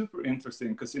it's super interesting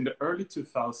because in the early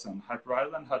 2000s, Hyper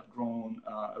Island had grown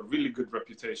a really good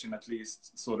reputation, at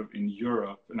least sort of in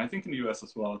Europe, and I think in the US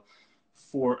as well,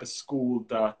 for a school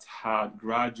that had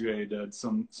graduated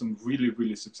some really,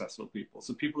 really successful people.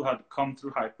 So people had come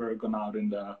through Hyper, gone out in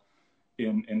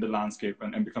the landscape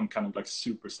and become kind of like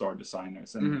superstar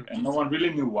designers. And no one really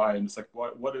knew why. And it's like,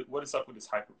 what is up with this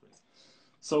Hyper place?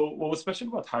 So what was special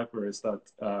about Hyper is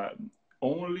that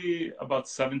only about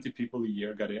 70 people a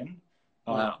year got in.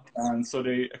 And so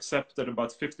they accepted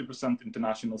about 50%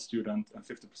 international student and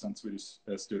 50% Swedish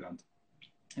student.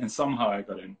 And somehow I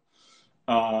got in.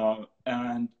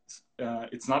 And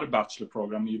it's not a bachelor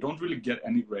program. You don't really get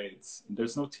any grades.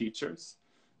 There's no teachers.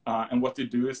 And what they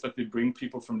do is that they bring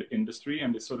people from the industry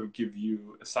and they sort of give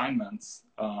you assignments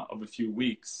of a few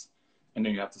weeks, and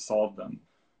then you have to solve them.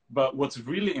 But what's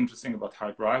really interesting about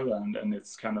Hyper Island, and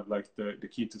it's kind of like the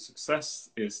key to success,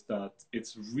 is that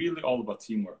it's really all about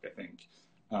teamwork, I think.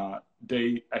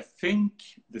 I think,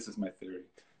 this is my theory,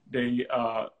 they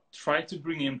try to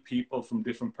bring in people from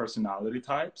different personality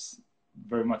types,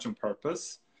 very much on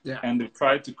purpose. Yeah. And they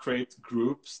try to create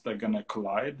groups that are going to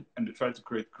collide, and they try to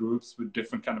create groups with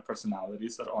different kind of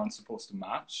personalities that aren't supposed to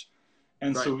match.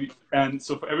 And so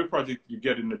for every project you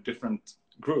get in a different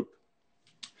group.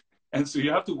 And so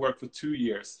you have to work for 2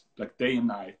 years, like day and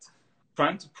night,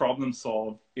 trying to problem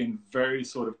solve in very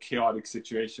sort of chaotic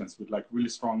situations with like really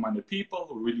strong-minded people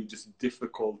or really just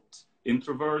difficult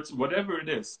introverts, whatever it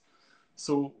is.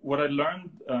 So what I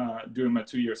learned during my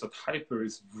 2 years at Hyper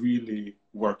is really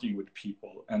working with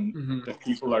people, and that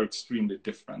people are extremely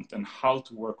different, and how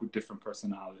to work with different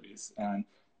personalities. And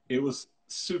it was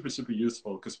super, super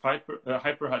useful because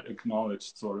Hyper had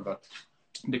acknowledged sort of that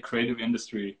the creative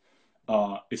industry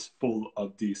is full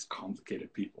of these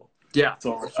complicated people. Yeah.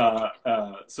 So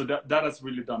so that has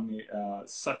really done me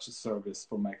such a service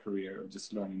for my career of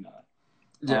just learning that.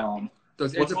 Yeah.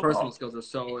 Those interpersonal skills are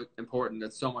so important.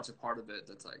 That's so much a part of it.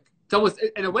 That's like, it's almost,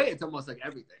 in a way, it's almost like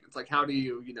everything. It's like, how do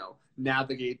you,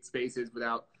 navigate spaces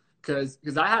without, because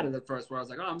I had it at first where I was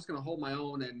like, oh, I'm just going to hold my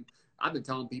own. And I've been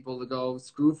telling people to go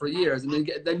screw for years. And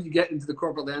then you get into the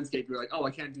corporate landscape. You're like, oh,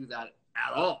 I can't do that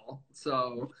at all.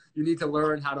 So you need to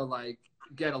learn how to like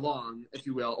get along, if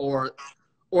you will, or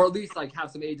at least like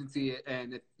have some agency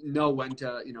and know when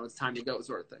to, it's time to go,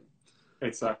 sort of thing.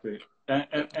 Exactly.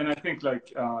 And I think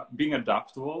like being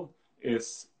adaptable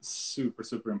is super,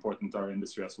 super important to our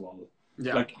industry as well.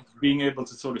 Yeah. Like being able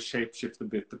to sort of shape shift a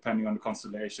bit depending on the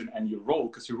constellation and your role,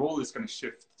 because your role is going to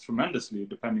shift tremendously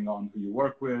depending on who you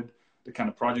work with, the kind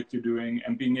of project you're doing,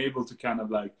 and being able to kind of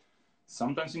like,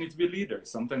 sometimes you need to be a leader.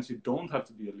 Sometimes you don't have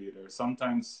to be a leader.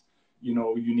 Sometimes,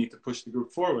 you need to push the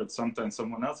group forward. Sometimes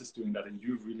someone else is doing that and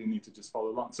you really need to just follow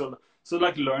along. So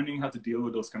like learning how to deal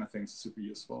with those kind of things is super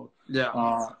useful.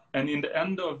 Yeah. And in the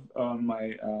end of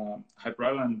my Hyper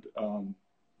Island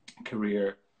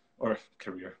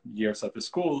years at the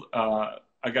school,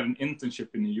 I got an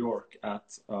internship in New York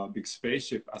at Big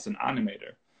Spaceship as an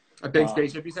animator. A Big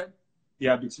Spaceship, you said?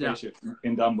 Yeah, Big Spaceship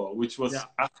in Dumbo, which was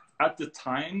at the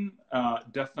time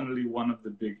definitely one of the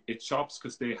big it shops,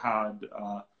 because they had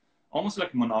almost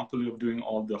like a monopoly of doing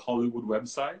all the Hollywood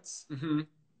websites. Mm-hmm.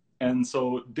 And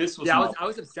so this was I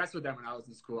was obsessed with them when I was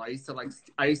in school. I used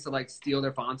to steal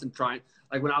their fonts and try,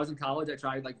 like when I was in college, I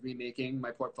tried like remaking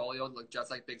my portfolio and look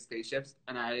just like Big Spaceships.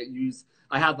 And I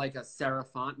had like a serif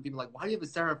font, and people were like, why do you have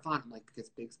a serif font? I'm like, because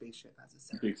Big Spaceship has a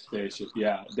serif. Big Spaceship,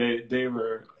 yeah. They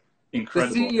were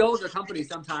incredible. The CEO of the company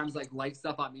sometimes like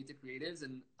stuff on Meet the Creatives,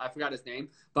 and I forgot his name,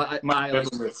 but Mike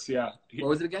Lebowitz, yeah. What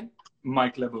was it again?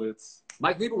 Mike Lebowitz.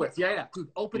 Mike Leibowitz, yeah. Dude,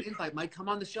 open invite, Mike, come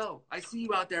on the show. I see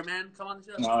you out there, man. Come on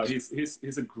the show. No,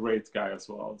 he's a great guy as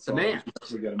well. So the man.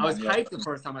 I was hyped the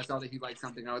first time I saw that he liked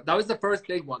something. That was the first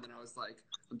big one, and I was like,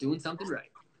 I'm doing something right.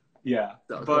 Yeah,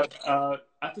 but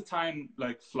at the time,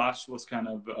 like Flash was kind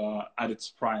of at its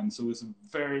prime, so it was a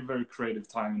very, very creative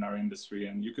time in our industry,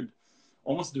 and you could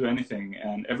almost do anything.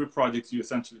 And every project you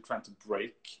essentially trying to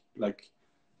break, like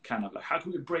kind of like, how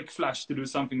can we break Flash to do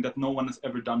something that no one has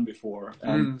ever done before?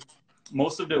 And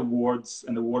most of the awards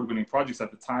and award-winning projects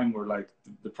at the time were like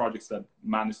the projects that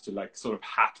managed to like sort of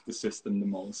hack the system the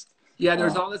most. Yeah,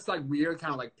 there's all this like weird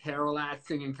kind of like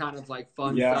parallaxing and kind of like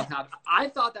fun stuff happening. I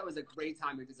thought that was a great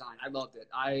time to design. I loved it.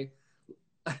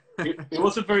 It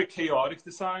was a very chaotic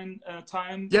design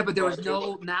time. Yeah, but there was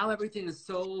now everything is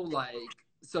so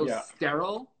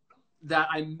sterile that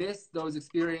I miss those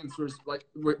experiences like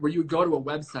where you would go to a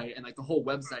website and like the whole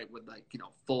website would like,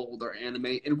 fold or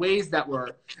animate in ways that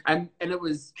were, and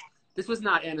this was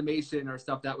not animation or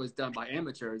stuff that was done by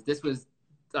amateurs. This was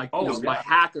like, by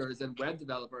hackers and web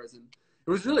developers, and it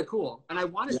was really cool. And I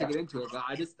wanted to get into it, but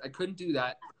I couldn't do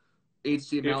that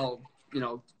HTML,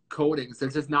 coding. So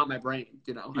it's just not my brain,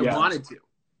 I wanted to.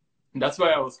 That's why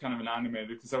I was kind of an animator,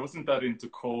 because I wasn't that into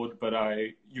code, but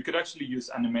you could actually use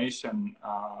animation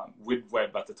with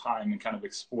web at the time and kind of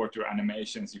export your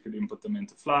animations. You could input them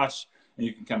into Flash, and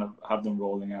you can kind of have them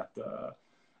rolling at the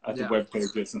web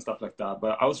pages and stuff like that.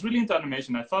 But I was really into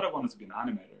animation. I thought I wanted to be an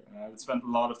animator, and I spent a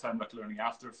lot of time like learning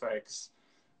After Effects.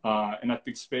 And at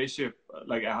Big Spaceship,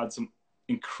 like I had some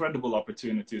incredible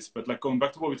opportunities. But like going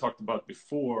back to what we talked about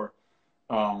before,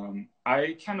 I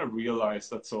kind of realized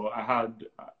that. So I had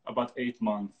about 8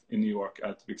 months in New York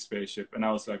at Big Spaceship, and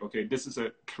I was like, okay, this is a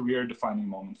career-defining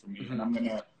moment for me, and I'm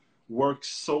gonna work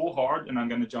so hard, and I'm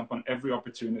gonna jump on every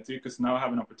opportunity, because now I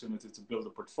have an opportunity to build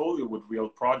a portfolio with real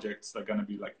projects that are gonna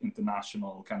be like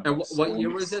international kind of. And like what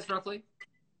year was this roughly?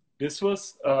 This was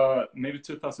maybe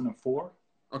 2004.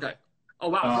 Okay. Oh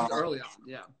wow, this is early on.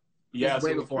 Yeah. Yeah,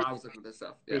 way so before I was looking at this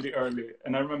stuff. Yeah. Really early.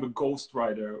 And I remember Ghost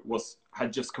Rider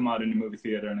had just come out in the movie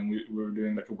theater, and we were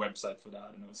doing like a website for that,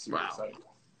 and I was super excited.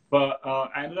 But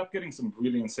I ended up getting some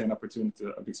really insane opportunity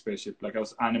at Big Spaceship. Like I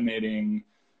was animating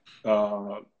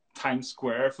Times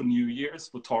Square for New Year's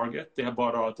for Target. They had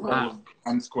bought out all of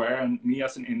Times Square, and me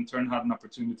as an intern had an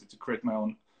opportunity to create my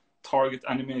own Target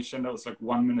animation that was like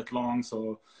 1 minute long.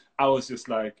 So I was just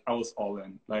like, I was all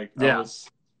in. Like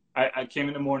I came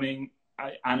in the morning,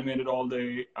 I animated all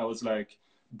day. I was like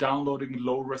downloading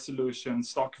low resolution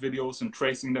stock videos and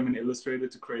tracing them in Illustrator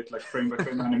to create like frame by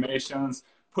frame animations,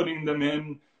 putting them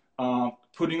in,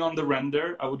 putting on the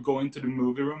render. I would go into the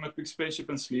movie room at Big Spaceship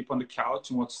and sleep on the couch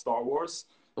and watch Star Wars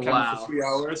for 3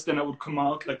 hours. Then I would come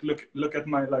out, like look at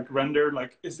my like render,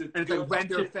 like is it? And it's like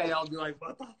render failed. You're like,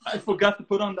 what the? I forgot to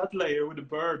put on that layer with a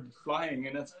bird flying,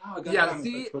 and that's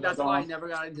that's why I never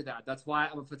got into that. That's why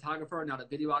I'm a photographer, not a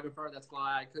videographer. That's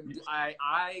why I couldn't.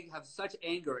 I have such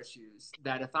anger issues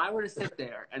that if I were to sit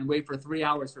there and wait for 3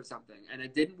 hours for something and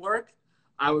it didn't work,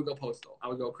 I would go postal. I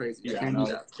would go crazy. Yeah,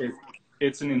 no,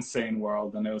 it's an insane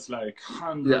world, and it was like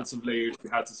hundreds of layers we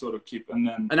had to sort of keep, and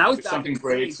then I was back in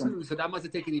grade too, so that must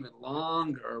have taken even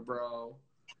longer, bro.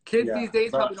 Kids these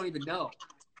days probably don't even know.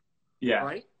 Yeah,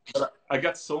 right. But I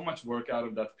got so much work out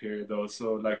of that period, though.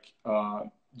 So like,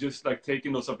 just like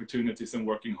taking those opportunities and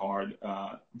working hard,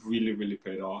 really, really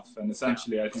paid off. And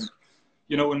essentially, I think,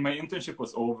 you know, when my internship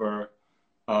was over,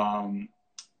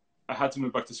 I had to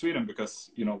move back to Sweden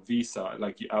because, you know, visa,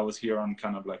 like I was here on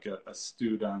kind of like a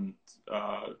student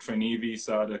trainee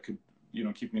visa that could, you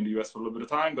know, keep me in the US for a little bit of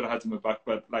time, but I had to move back.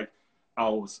 But like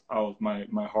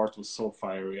my heart was so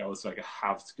fiery. I was like, I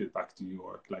have to get back to New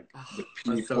York. Like the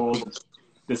people,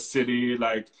 the city,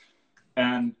 like,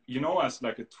 and you know, as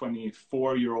like a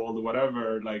 24-year-old or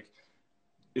whatever, like,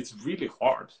 it's really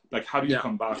hard. Like, how do you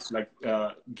come back? Like,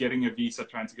 getting a visa,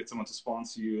 trying to get someone to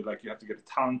sponsor you, like you have to get a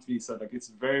talent visa. Like, it's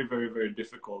very, very, very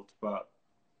difficult. But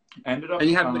I ended up. And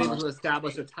you haven't been able to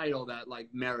establish a title that like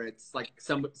merits like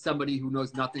somebody who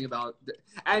knows nothing about.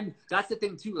 And that's the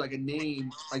thing too. Like a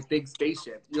name like Big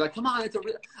Spaceship. You're like, come on, it's a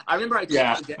real. I remember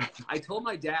I told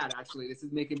my dad actually. This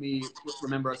is making me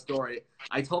remember a story.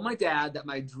 I told my dad that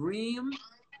my dream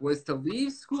was to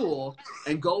leave school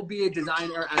and go be a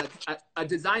designer at a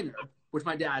designer, which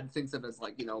my dad thinks of as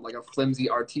like, you know, like a flimsy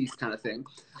artiste kind of thing.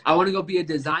 I want to go be a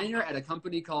designer at a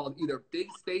company called either Big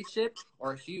Spaceship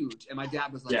or Huge. And my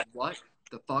dad was like, what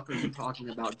the fuck are you talking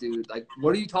about, dude? Like,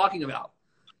 what are you talking about?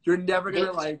 You're never going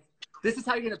to like, this is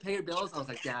how you're going to pay your bills? I was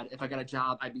like, Dad, if I got a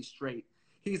job, I'd be straight.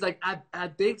 He's like,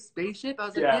 at Big Spaceship? I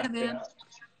was like, yeah, man. Yeah.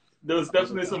 There was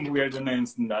definitely some weirder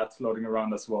names than that floating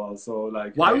around as well. So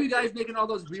like, why were you guys making all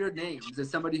those weird names?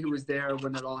 As somebody who was there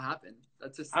when it all happened,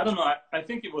 that's just. I don't know. I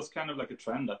think it was kind of like a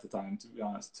trend at the time, to be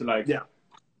honest. To like,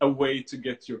 a way to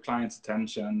get your client's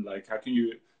attention. Like, how can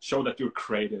you show that you're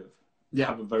creative? Yeah,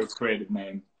 have a very creative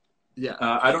name. Yeah.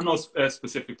 I don't know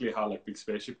specifically how like Big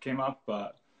Spaceship came up,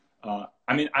 but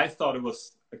I mean, I thought it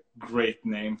was a great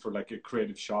name for like a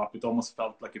creative shop. It almost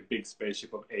felt like a big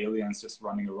spaceship of aliens just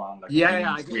running around. Like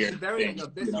it's very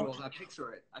visceral. You know? I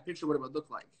picture it. I picture what it would look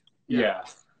like. Yeah.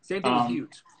 Same thing with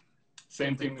Huge.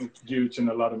 Same thing with Huge and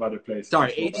a lot of other places.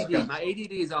 Sorry, ADD. My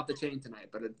ADD is off the chain tonight,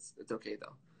 but it's okay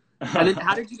though. And then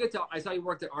how did you get to? I saw you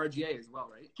worked at RGA as well,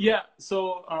 right? Yeah.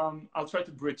 So I'll try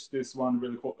to bridge this one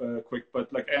really quick.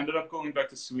 But like, I ended up going back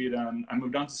to Sweden. I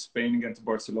moved down to Spain again, to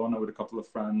Barcelona with a couple of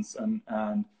friends, and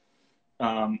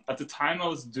at the time I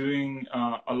was doing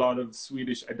a lot of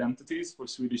Swedish identities for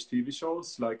Swedish TV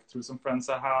shows, like through some friends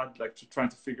I had, like trying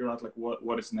to figure out like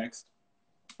what is next.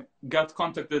 Got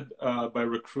contacted by a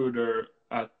recruiter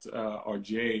at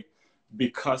RGA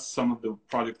because some of the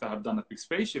projects I have done at Big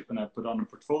Spaceship and I put on a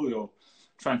portfolio,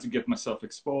 trying to get myself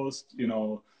exposed, you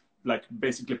know, like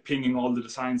basically pinging all the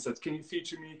designs that, can you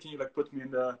feature me? Can you like put me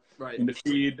in the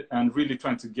feed, and really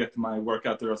trying to get my work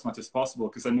out there as much as possible,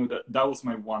 because I knew that was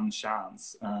my one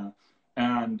chance.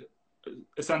 And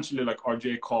essentially like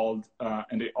RGA called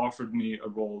and they offered me a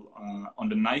role on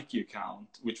the Nike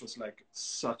account, which was like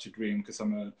such a dream, because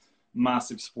I'm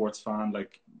massive sports fan,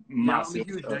 like Yeah, I'm a massive.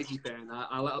 huge Nike fan.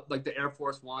 I like the Air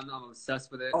Force One. I'm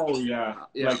obsessed with it. Oh yeah,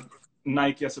 Yeah. like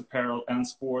Nike as apparel and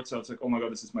sports. I was like, oh my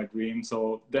god, this is my dream.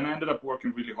 So then I ended up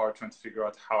working really hard trying to figure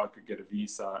out how I could get a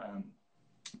visa, and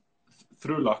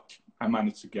through luck, I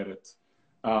managed to get it.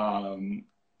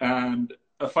 And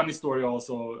a funny story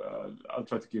also. I'll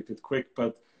try to keep it quick,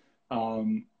 but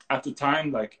at the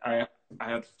time, like I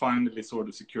had finally sort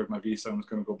of secured my visa. I was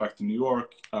going to go back to New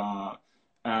York,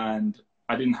 and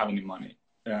I didn't have any money.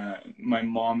 My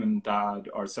mom and dad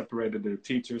are separated. They're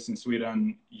teachers in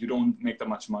Sweden. You don't make that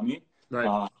much money,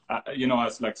 Right. you know,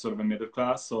 as like sort of a middle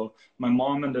class. So my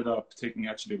mom ended up taking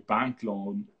actually a bank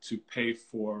loan to pay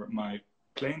for my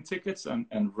plane tickets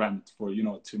and rent for, you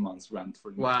know, 2 months rent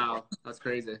for. Wow, that's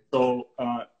crazy. So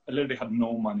I literally had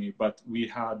no money, but me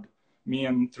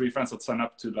and 3 friends had signed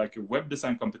up to like a web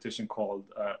design competition called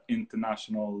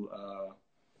International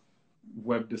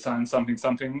Web Design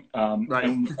something.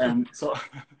 Right. And so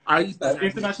I used to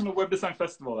International Web Design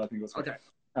Festival, I think it was called.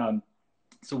 Okay.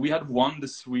 So we had won the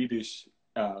Swedish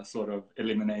sort of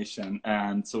elimination,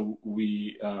 and so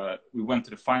we went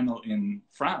to the final in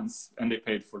France, and they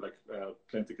paid for like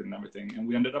plane ticket and everything, and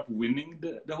we ended up winning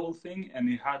the whole thing, and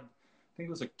it had, I think it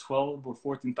was like $12,000 or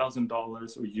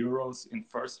 $14,000 or euros in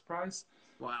first prize.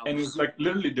 Wow. And it was like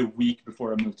literally the week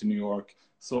before I moved to New York.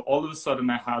 So all of a sudden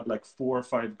I had like 4 or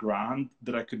 5 grand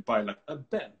that I could buy like a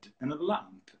bed and a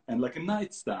lamp and like a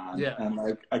nightstand. Yeah. And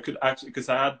like I could actually, because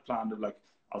I had planned it, like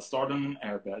I'll start on an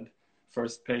airbed,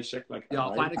 first paycheck. Like yeah,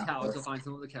 I'll find a couch. I'll find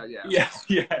someone with a couch. Yeah. Yeah,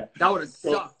 yeah. That would have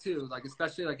sucked too. Like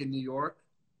especially like in New York.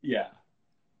 Yeah.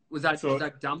 Was that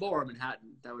Dumbo or Manhattan?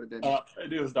 That would have been.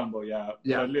 It was Dumbo, yeah.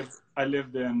 Yeah. I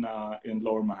lived in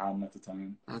Lower Manhattan at the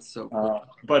time. That's so cool.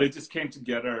 But it just came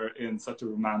together in such a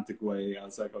romantic way. I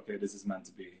was like, okay, this is meant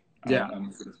to be. Yeah. I'm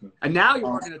making this move. And now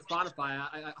you're working at Spotify.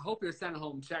 I hope you're sending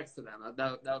home checks to them.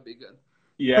 That would be good.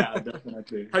 Yeah,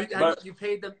 definitely. Have you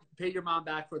paid your mom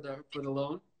back for the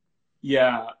loan?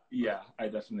 Yeah, I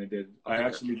definitely did. Okay. I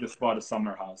actually just bought a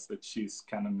summer house that she's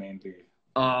kind of mainly.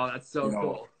 Oh, that's so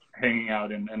cool. Hanging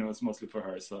out in, and it was mostly for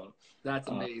her. So that's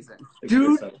amazing,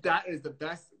 dude. That is the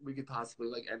best we could possibly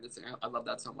like end this thing. I love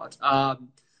that so much.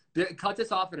 Cut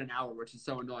this off in an hour, which is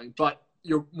so annoying. But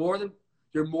you're more than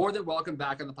welcome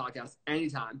back on the podcast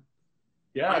anytime.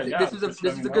 Yeah, This is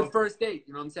a good first date.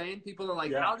 You know what I'm saying? People are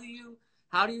like, how do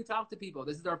you talk to people?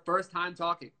 This is our first time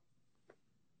talking.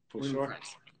 For sure.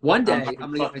 One day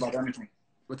I'm gonna talk about anything.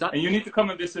 What's that? And you need to come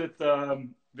and visit the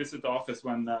office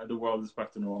when the world is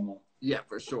back to normal. Yeah,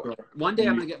 for sure. One day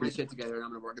I'm going to get my shit together and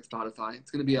I'm going to work at Spotify. It's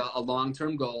going to be a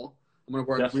long-term goal. I'm going to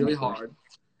work really hard.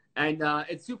 And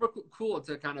it's super cool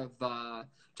to kind of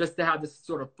just to have this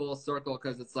sort of full circle,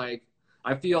 because it's like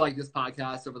I feel like this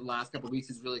podcast over the last couple of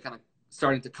weeks is really kind of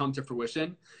starting to come to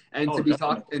fruition. And to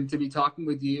be talking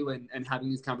with you and having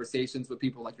these conversations with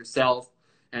people like yourself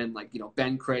and like, you know,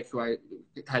 Ben Crick, who I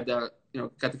had got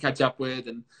to catch up with,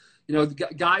 and you know, the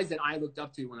guys that I looked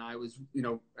up to when I was, you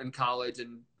know, in college,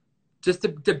 and just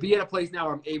to be at a place now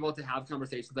where I'm able to have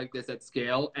conversations like this at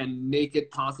scale and make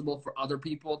it possible for other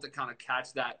people to kind of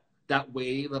catch that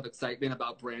wave of excitement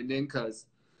about branding. Cause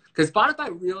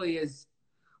Spotify really is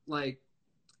like,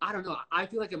 I don't know. I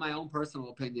feel like in my own personal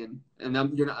opinion, and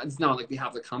it's not like we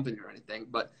have the company or anything,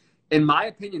 but in my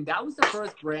opinion, that was the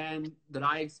first brand that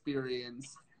I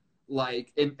experienced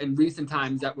like in recent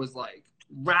times that was like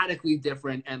radically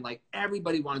different, and like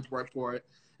everybody wanted to work for it.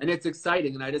 And it's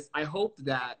exciting. And I hope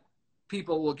that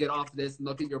people will get off this and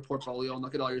look at your portfolio and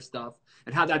look at all your stuff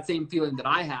and have that same feeling that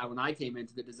I had when I came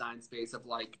into the design space of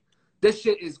like, this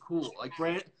shit is cool. Like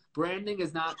branding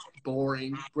is not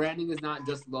boring. Branding is not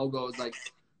just logos. Like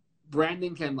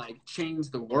branding can like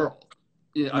change the world.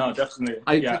 You know, no, definitely.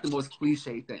 I took the most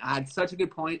cliche thing. I had such a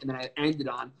good point, and then I ended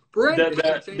on branding.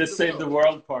 The save the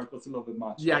world part was a little bit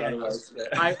much. Yeah.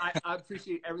 I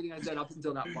appreciate everything I said up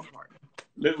until that one part.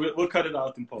 We'll cut it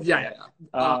out in post. Yeah.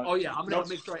 I'm gonna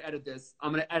make sure I edit this.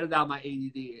 I'm gonna edit out my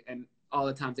ADD and all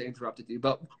the times I interrupted you.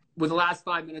 But with the last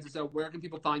 5 minutes or so, where can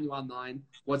people find you online?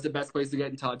 What's the best place to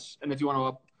get in touch? And if you want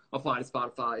to apply to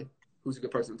Spotify, who's a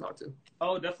good person to talk to?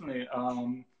 Oh, definitely.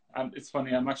 It's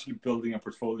funny. I'm actually building a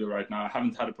portfolio right now. I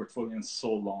haven't had a portfolio in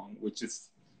so long, which is,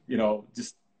 you know,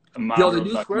 just a matter of the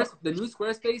new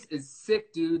Squarespace is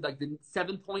sick, dude. Like the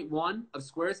 7.1 of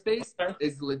Squarespace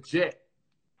is legit.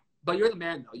 But you're the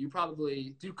man, though. You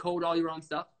probably do you code all your own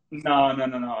stuff? No.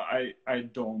 I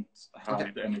don't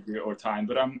have the energy or time.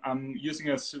 But I'm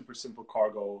using a super simple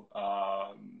cargo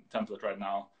template right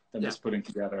now that I'm just putting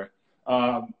together.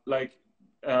 LinkedIn.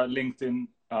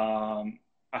 I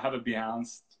have a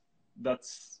Behance.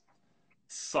 That's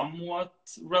somewhat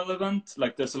relevant.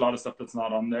 Like there's a lot of stuff that's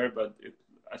not on there, but it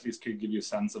at least could give you a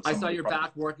sense of. I saw you're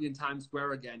back working in Times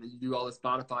Square again, and you do all the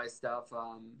Spotify stuff.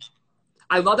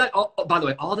 I love that. Oh, by the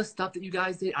way, all the stuff that you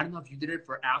guys did. I don't know if you did it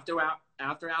for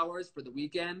after hours for the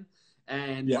weekend,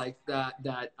 and like that.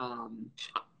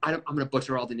 I'm gonna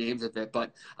butcher all the names of it,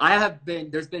 but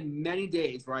there's been many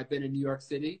days where I've been in New York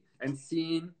City and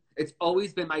seen. It's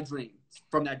always been my dream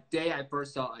from that day I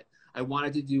first saw it. I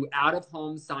wanted to do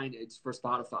out-of-home signage for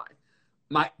Spotify.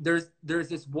 There's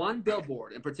this one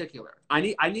billboard in particular. I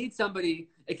need somebody.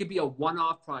 It could be a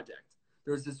one-off project.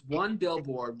 There's this one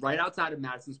billboard right outside of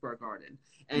Madison Square Garden,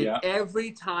 and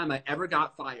every time I ever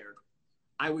got fired,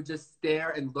 I would just stare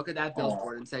and look at that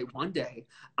billboard and say, one day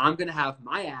I'm gonna have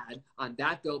my ad on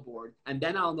that billboard, and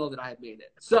then I'll know that I have made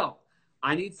it. So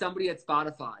I need somebody at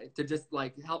Spotify to just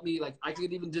like help me. Like I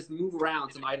could even just move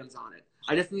around some items on it.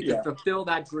 I just need to fulfill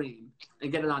that dream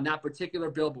and get it on that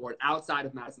particular billboard outside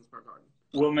of Madison Square Garden.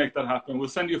 We'll make that happen. We'll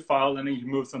send you a file, and then you can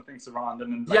move some things around,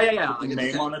 and then put the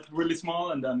name on it really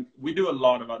small, and then we do a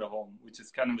lot of out of home, which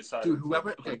is kind of exciting.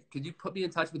 Dude, could you put me in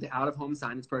touch with the out of home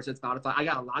signage person at Spotify? I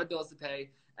got a lot of bills to pay,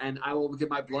 and I will get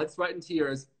my blood, sweat, and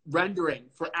tears rendering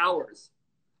for hours.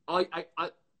 I'll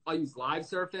use Live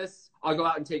Surface. I'll go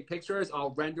out and take pictures.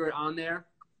 I'll render it on there.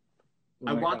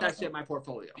 I want that shit in my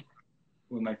portfolio.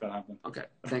 We'll make that happen. Okay,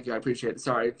 thank you. I appreciate it.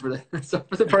 Sorry for the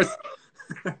person.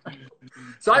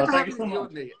 Sorry for having to deal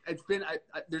with me. It's been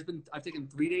I've taken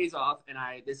 3 days off, and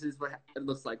this is what it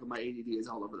looks like when my ADD is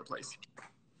all over the place.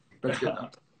 But it's good though.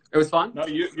 It was fun. No,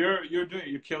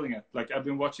 you're killing it. Like I've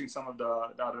been watching some of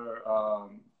the other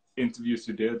interviews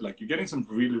you did. Like you're getting some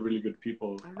really, really good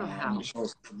people. I don't know how. The show.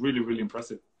 Really, really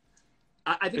impressive.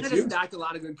 I think I just stacked a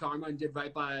lot of good karma and did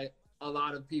right by a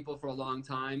lot of people for a long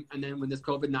time. And then when this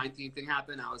COVID-19 thing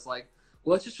happened, I was like,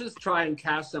 well, let's just try and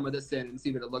cash some of this in and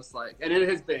see what it looks like. And it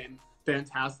has been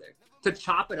fantastic. To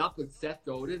chop it up with Seth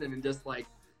Godin and just like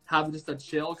have just a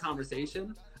chill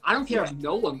conversation. I don't care if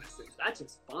no one listens. That's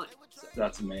just fun. So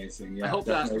that's amazing. Yeah, I hope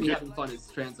that me having fun is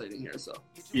translating here. So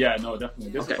yeah, no,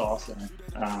 definitely. This is awesome.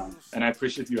 And I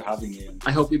appreciate you having me.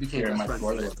 I hope you became best friends.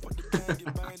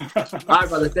 All right,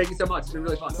 brother. Thank you so much. It's been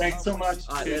really fun. Thanks so much.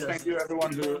 Cheers. Thank you,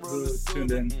 everyone who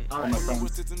tuned in. All right. My friends.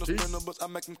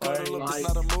 Bye.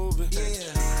 1,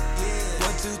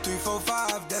 2, 3, 4,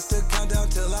 5. That's the countdown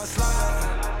till I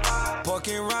slide. Pork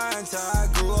and rind till I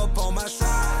grew up on my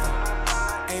side.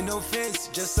 Ain't no fence,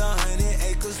 just 100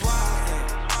 acres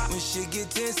wide. When shit get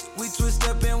tense, we twist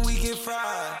up and we